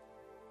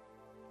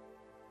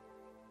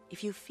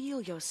 If you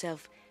feel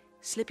yourself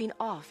slipping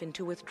off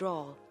into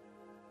withdrawal,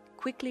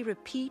 quickly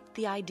repeat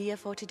the idea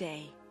for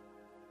today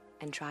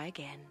and try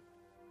again.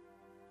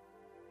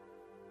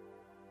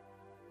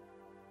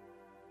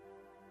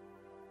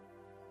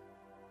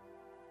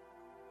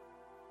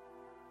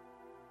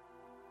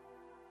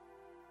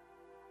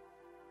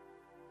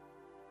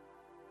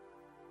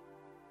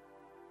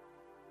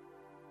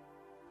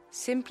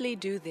 Simply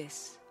do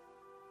this.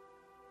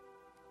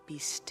 Be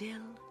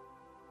still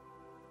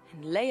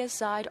and lay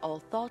aside all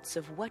thoughts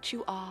of what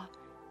you are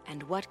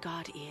and what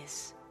God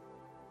is.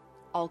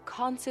 All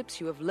concepts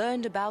you have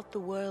learned about the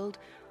world,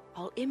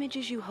 all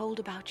images you hold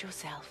about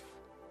yourself.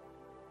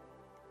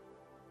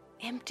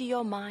 Empty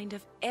your mind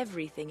of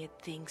everything it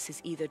thinks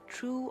is either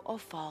true or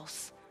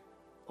false,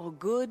 or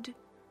good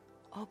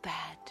or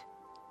bad,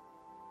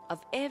 of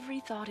every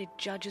thought it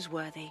judges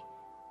worthy,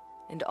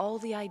 and all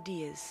the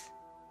ideas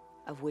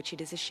of which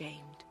it is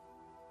ashamed.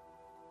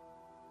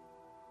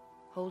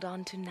 Hold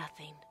on to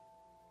nothing.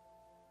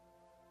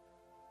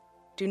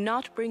 Do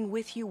not bring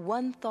with you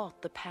one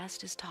thought the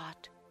past has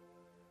taught,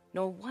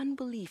 nor one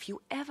belief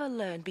you ever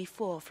learned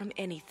before from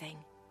anything.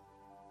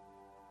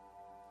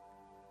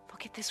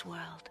 Forget this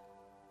world.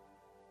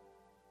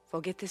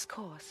 Forget this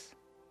course.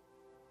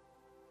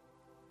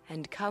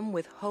 And come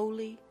with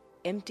holy,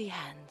 empty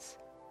hands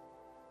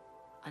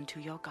unto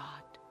your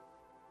God.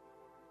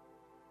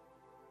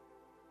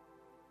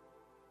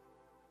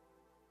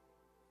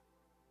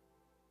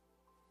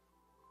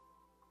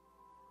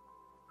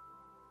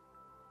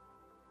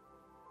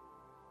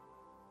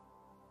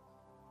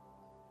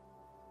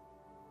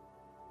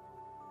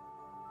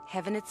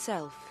 Heaven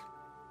itself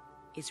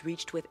is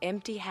reached with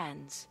empty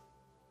hands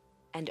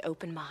and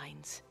open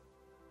minds,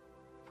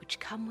 which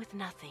come with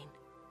nothing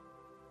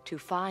to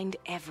find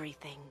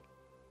everything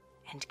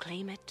and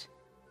claim it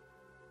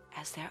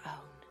as their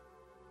own.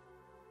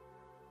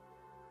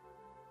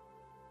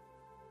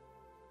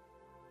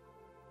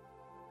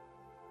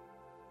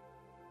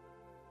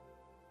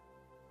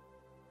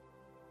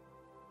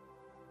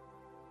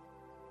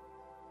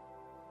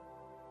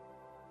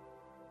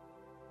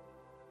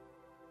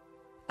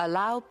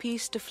 Allow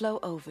peace to flow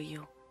over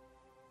you,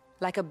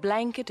 like a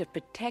blanket of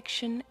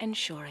protection and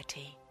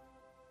surety.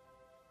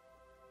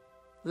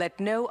 Let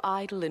no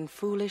idle and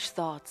foolish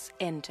thoughts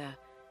enter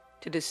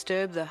to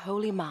disturb the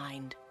holy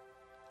mind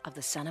of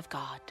the Son of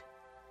God.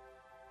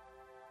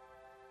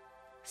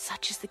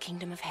 Such is the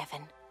kingdom of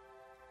heaven.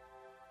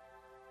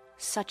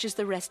 Such is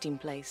the resting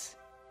place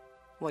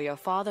where your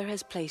Father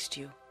has placed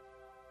you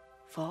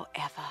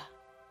forever.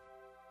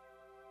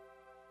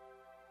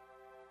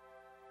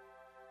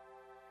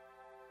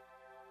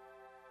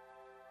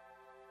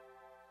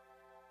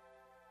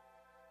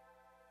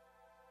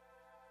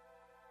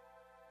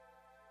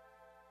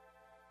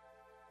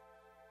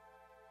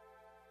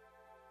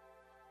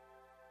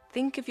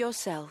 Think of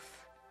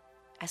yourself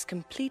as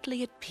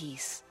completely at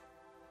peace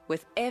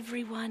with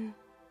everyone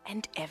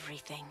and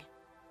everything,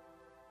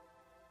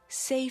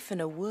 safe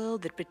in a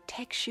world that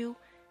protects you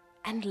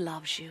and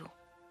loves you,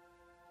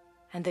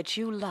 and that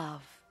you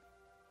love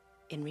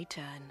in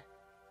return.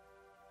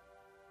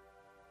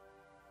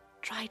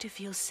 Try to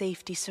feel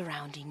safety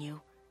surrounding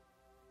you,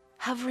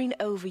 hovering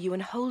over you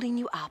and holding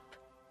you up.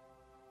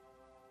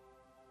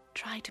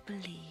 Try to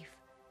believe,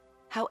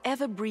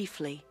 however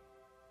briefly,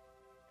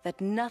 that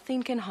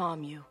nothing can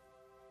harm you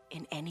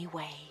in any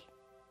way.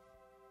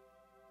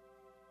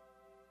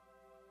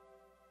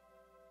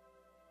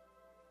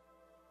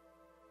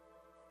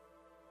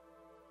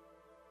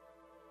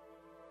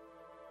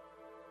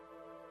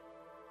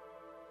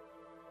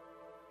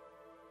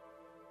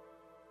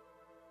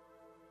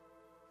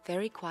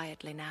 Very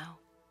quietly now,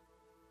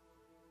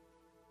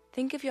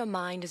 think of your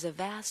mind as a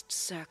vast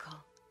circle,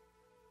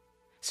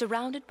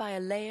 surrounded by a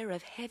layer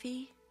of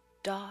heavy,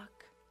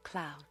 dark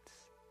clouds.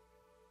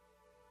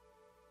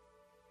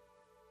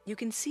 You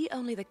can see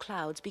only the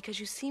clouds because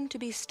you seem to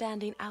be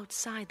standing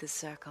outside the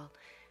circle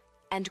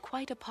and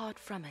quite apart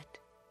from it.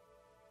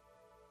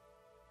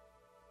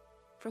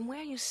 From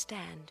where you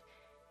stand,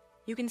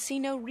 you can see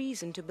no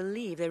reason to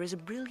believe there is a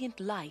brilliant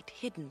light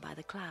hidden by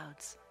the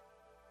clouds.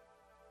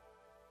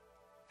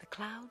 The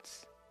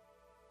clouds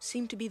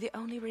seem to be the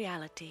only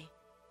reality.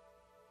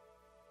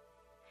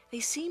 They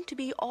seem to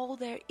be all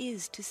there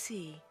is to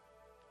see.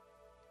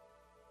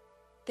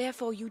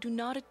 Therefore, you do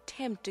not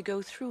attempt to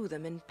go through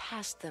them and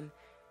past them,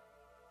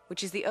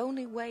 which is the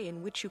only way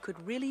in which you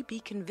could really be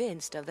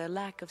convinced of their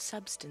lack of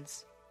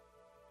substance.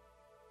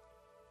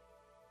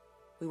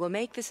 We will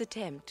make this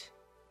attempt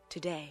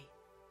today.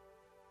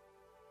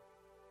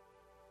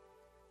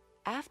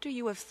 After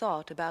you have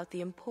thought about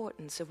the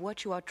importance of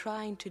what you are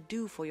trying to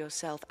do for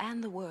yourself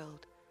and the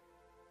world,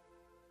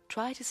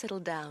 try to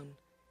settle down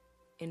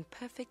in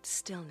perfect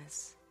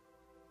stillness,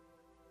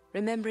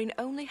 remembering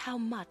only how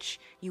much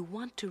you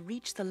want to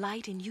reach the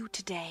light in you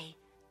today,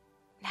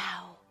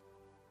 now.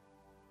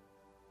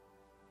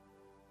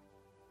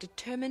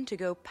 Determined to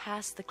go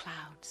past the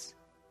clouds,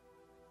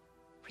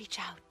 reach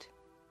out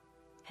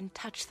and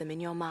touch them in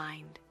your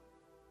mind.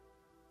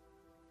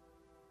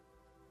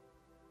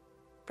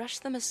 Brush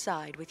them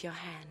aside with your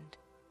hand.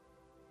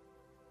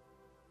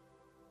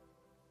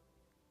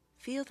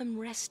 Feel them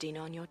resting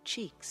on your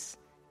cheeks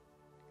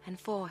and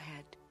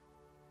forehead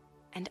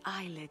and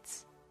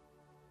eyelids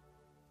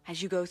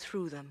as you go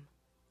through them.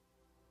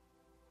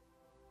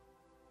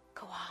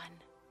 Go on.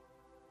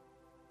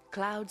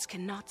 Clouds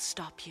cannot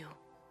stop you.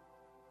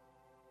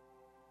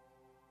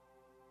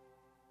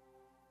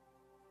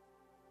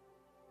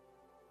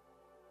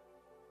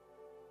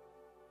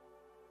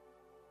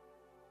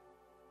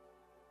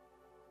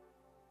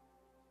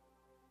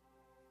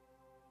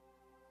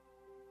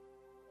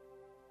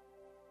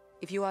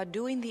 If you are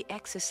doing the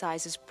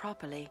exercises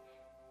properly,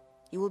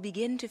 you will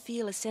begin to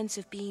feel a sense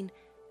of being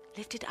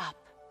lifted up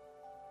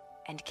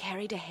and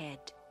carried ahead.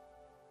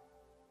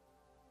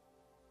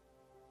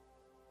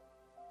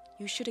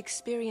 You should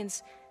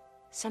experience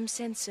some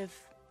sense of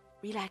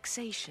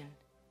relaxation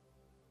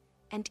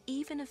and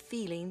even a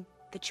feeling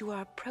that you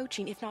are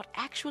approaching, if not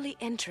actually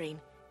entering,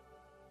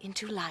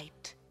 into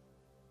light.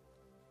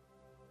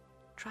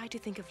 Try to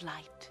think of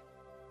light,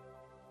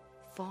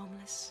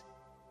 formless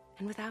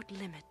and without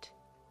limit,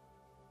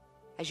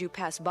 as you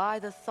pass by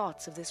the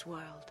thoughts of this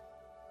world.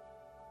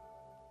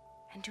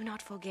 And do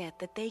not forget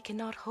that they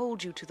cannot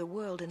hold you to the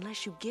world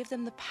unless you give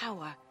them the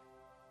power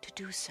to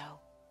do so.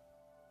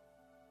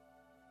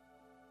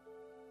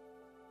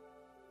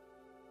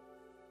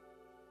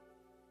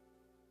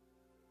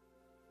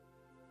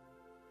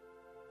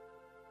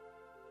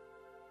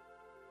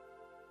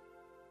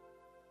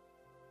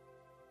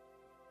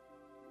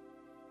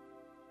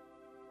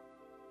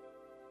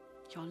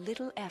 Your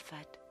little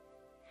effort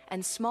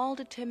and small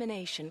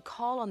determination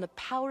call on the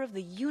power of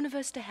the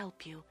universe to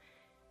help you,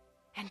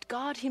 and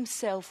God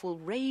Himself will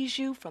raise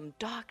you from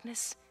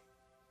darkness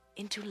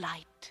into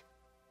light.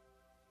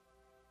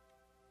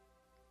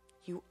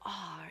 You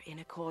are in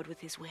accord with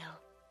His will.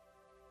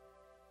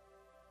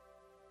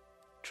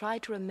 Try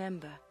to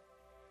remember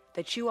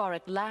that you are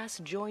at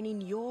last joining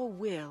your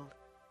will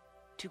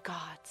to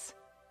God's.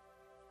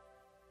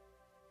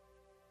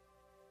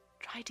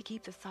 Try to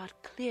keep the thought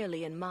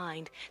clearly in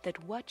mind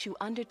that what you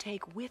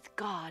undertake with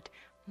God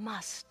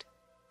must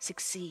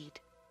succeed.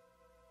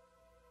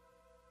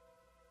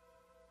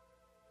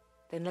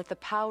 Then let the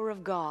power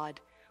of God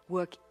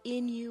work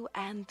in you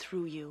and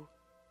through you,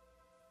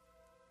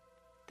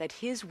 that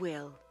His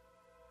will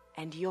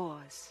and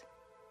yours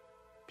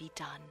be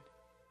done.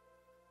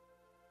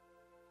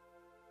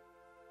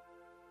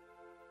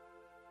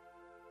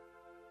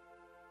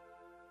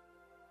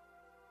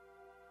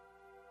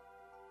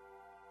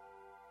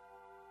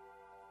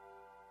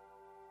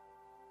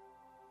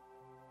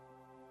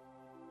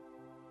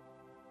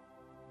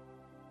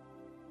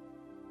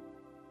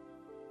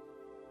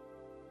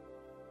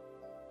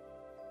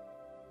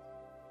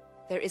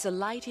 There is a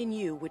light in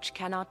you which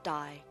cannot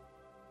die,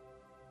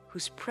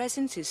 whose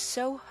presence is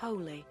so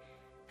holy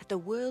that the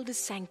world is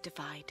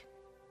sanctified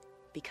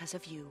because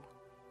of you.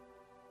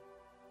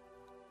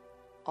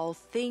 All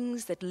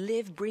things that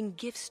live bring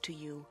gifts to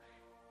you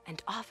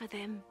and offer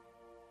them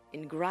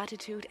in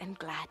gratitude and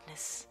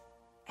gladness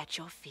at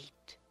your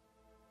feet.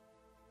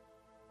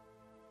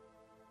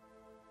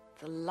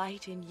 The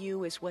light in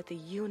you is what the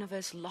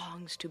universe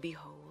longs to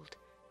behold.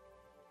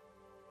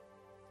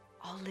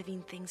 All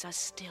living things are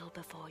still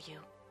before you,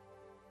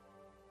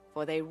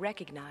 for they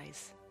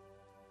recognize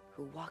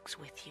who walks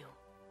with you.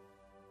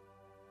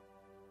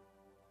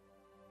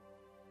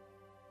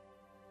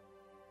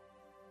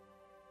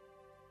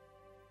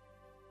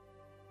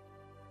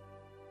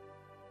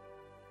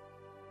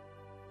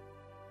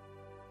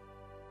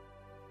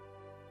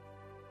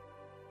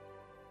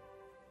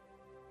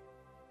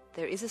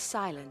 There is a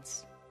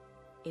silence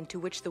into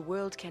which the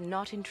world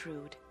cannot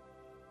intrude.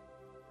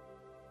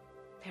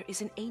 There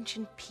is an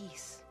ancient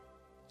peace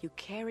you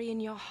carry in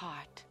your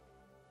heart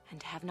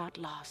and have not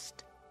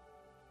lost.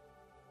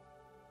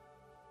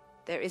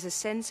 There is a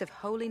sense of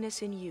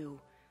holiness in you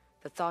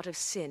the thought of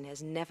sin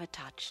has never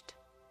touched.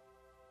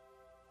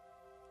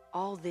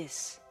 All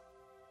this,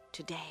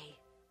 today,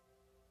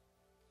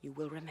 you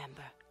will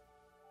remember.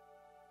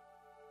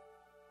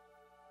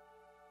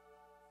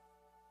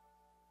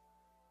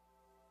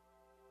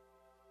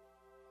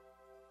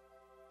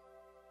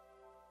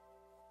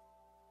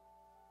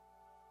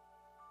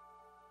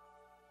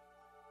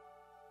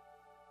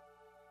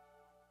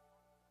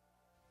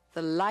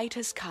 The light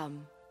has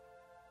come.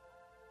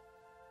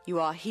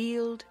 You are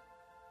healed,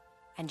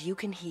 and you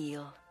can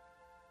heal.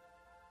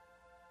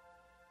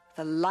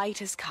 The light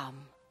has come.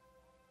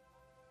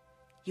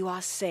 You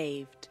are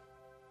saved,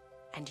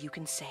 and you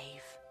can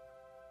save.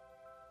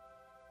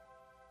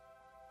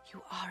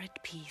 You are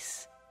at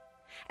peace,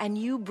 and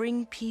you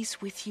bring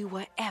peace with you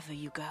wherever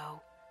you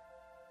go.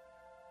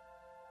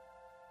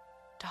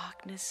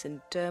 Darkness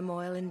and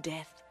turmoil and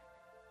death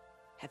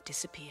have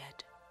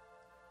disappeared.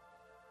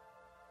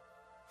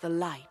 The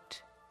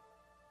light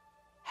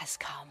has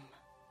come.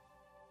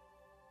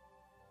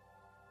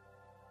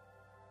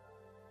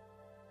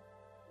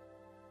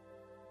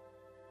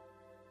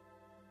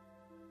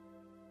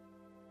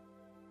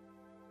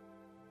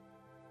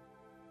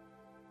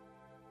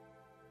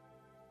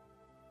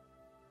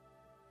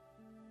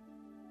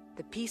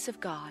 The peace of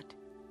God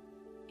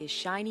is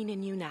shining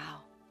in you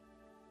now,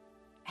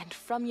 and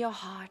from your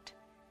heart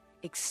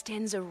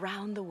extends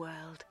around the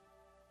world.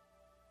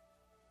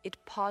 It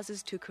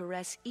pauses to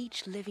caress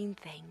each living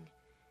thing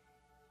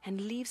and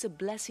leaves a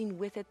blessing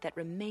with it that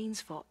remains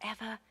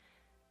forever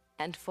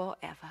and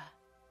forever.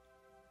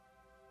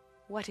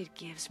 What it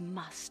gives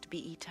must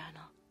be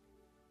eternal.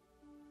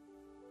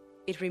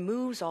 It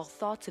removes all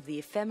thoughts of the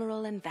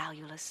ephemeral and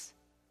valueless.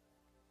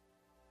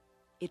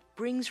 It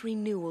brings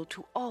renewal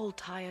to all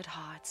tired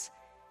hearts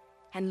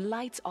and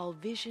lights all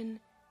vision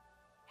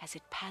as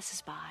it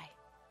passes by.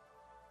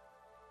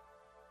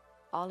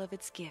 All of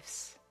its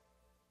gifts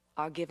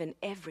are given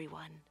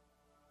everyone,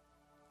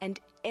 and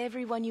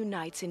everyone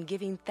unites in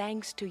giving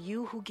thanks to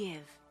you who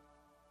give,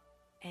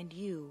 and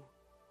you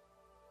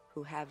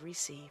who have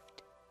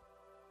received.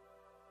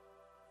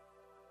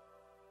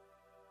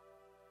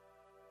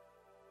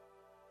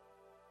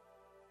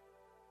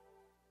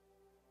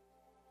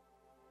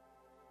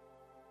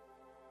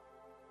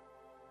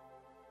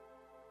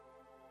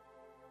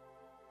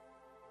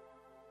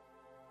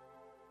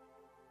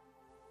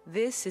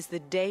 This is the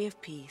day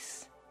of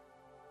peace.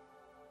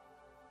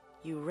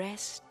 You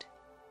rest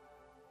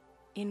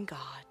in God.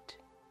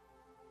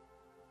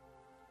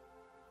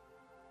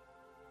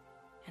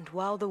 And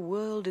while the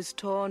world is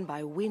torn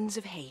by winds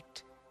of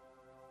hate,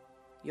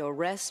 your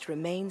rest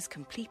remains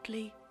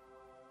completely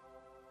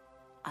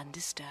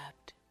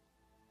undisturbed.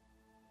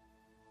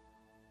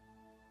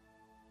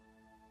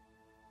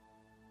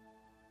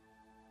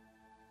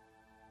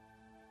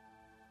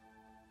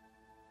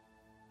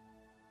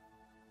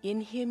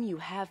 In Him you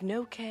have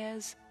no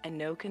cares and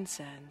no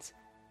concerns,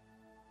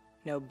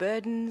 no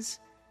burdens,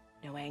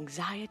 no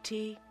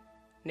anxiety,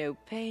 no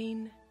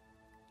pain,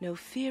 no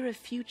fear of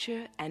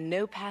future, and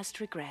no past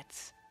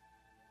regrets.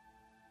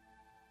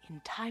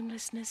 In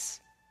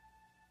timelessness,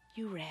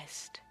 you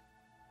rest,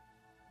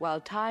 while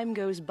time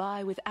goes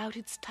by without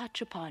its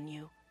touch upon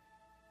you,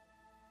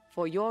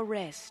 for your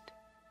rest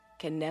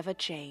can never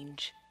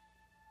change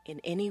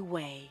in any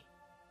way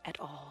at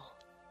all.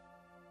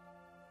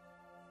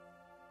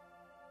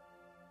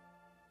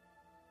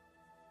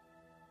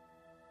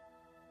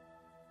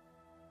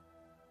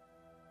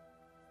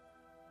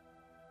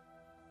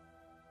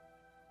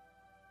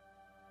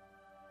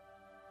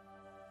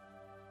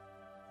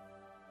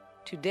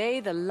 Today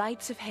the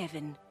lights of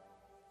heaven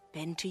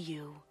bend to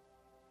you,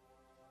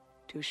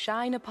 to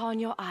shine upon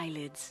your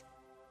eyelids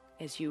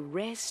as you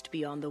rest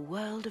beyond the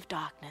world of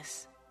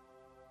darkness.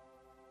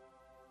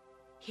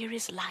 Here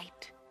is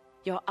light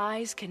your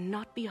eyes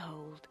cannot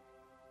behold,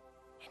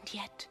 and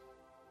yet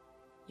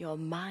your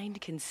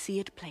mind can see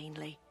it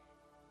plainly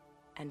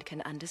and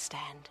can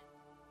understand.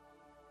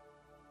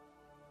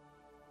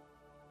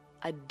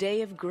 A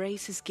day of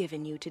grace is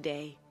given you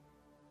today,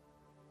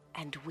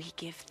 and we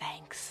give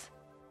thanks.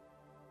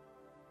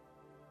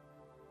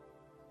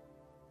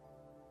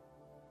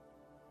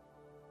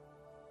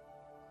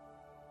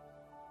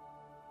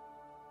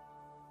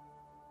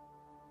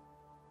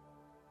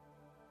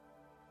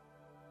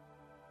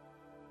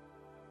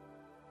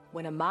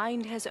 When a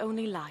mind has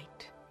only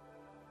light,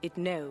 it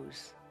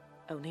knows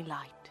only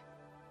light.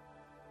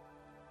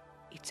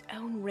 Its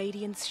own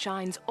radiance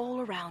shines all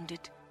around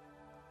it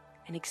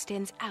and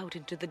extends out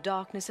into the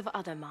darkness of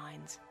other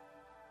minds,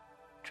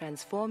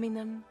 transforming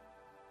them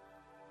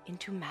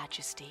into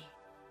majesty.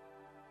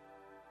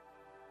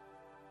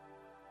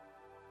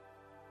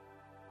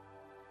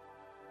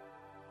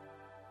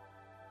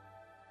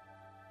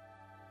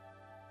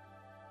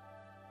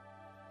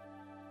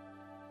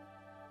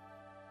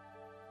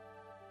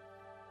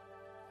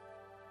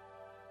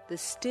 The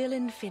still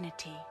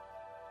infinity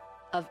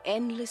of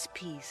endless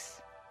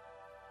peace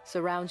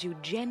surrounds you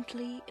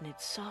gently in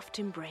its soft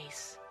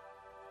embrace,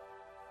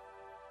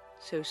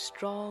 so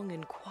strong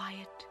and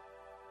quiet,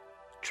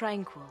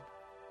 tranquil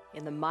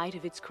in the might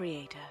of its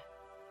creator.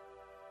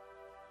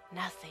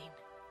 Nothing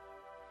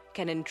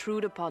can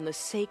intrude upon the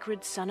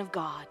sacred Son of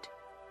God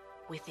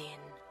within.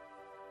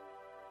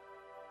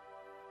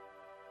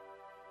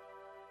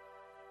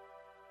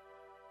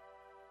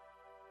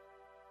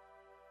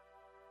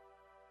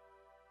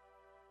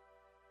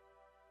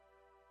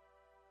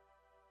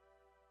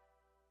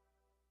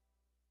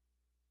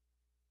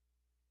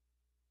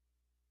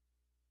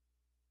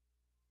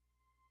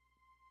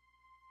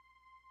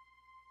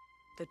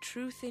 The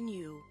truth in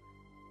you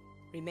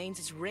remains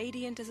as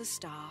radiant as a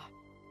star,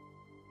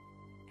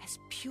 as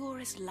pure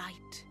as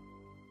light,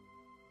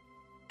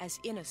 as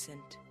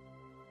innocent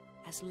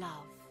as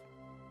love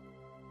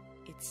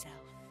itself.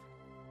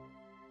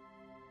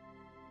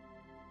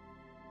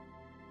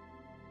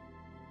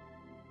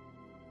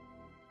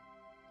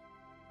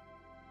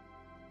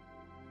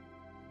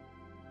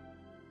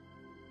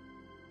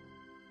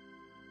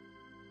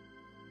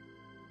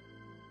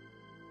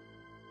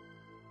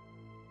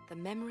 The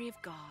memory of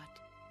God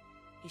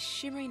is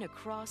shimmering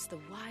across the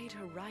wide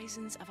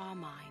horizons of our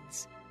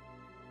minds.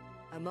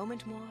 A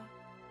moment more,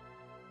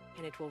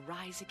 and it will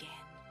rise again.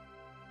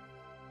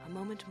 A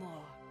moment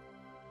more,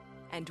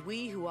 and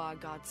we who are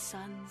God's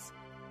sons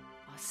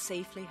are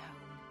safely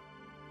home,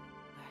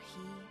 where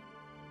He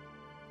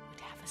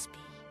would have us be.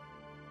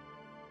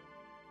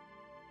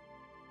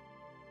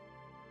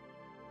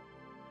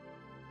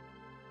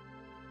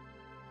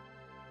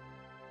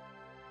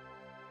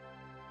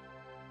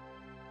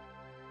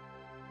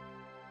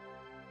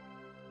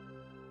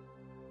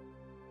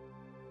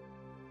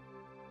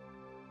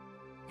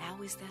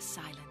 Now is there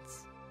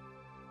silence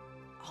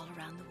all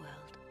around the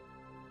world.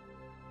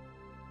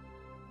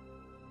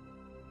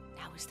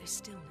 Now is there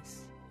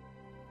stillness,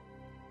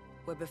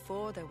 where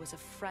before there was a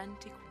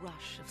frantic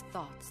rush of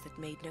thoughts that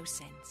made no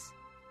sense.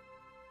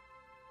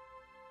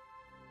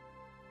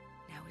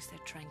 Now is there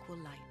tranquil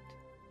light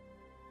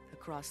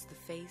across the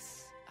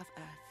face of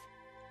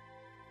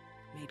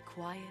earth, made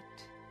quiet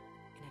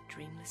in a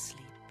dreamless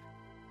sleep.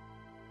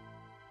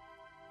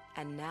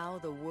 And now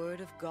the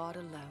word of God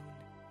alone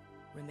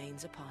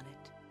remains upon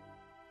it.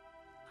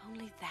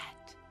 Only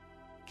that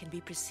can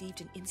be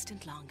perceived an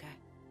instant longer.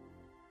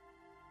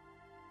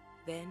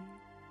 Then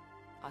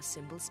are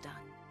symbols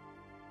done,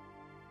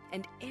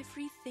 and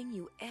everything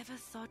you ever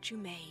thought you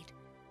made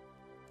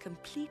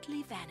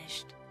completely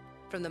vanished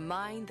from the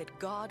mind that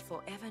God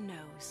forever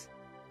knows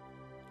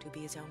to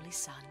be His only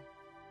Son.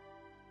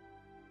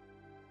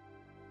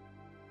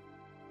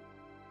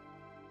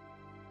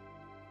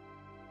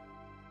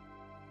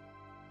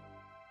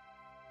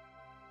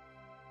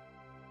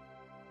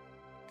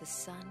 The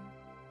sun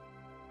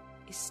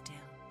is still,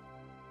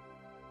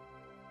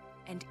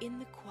 and in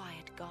the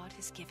quiet God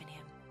has given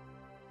him,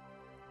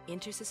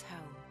 enters his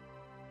home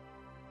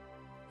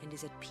and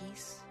is at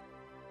peace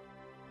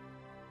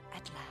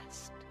at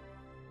last.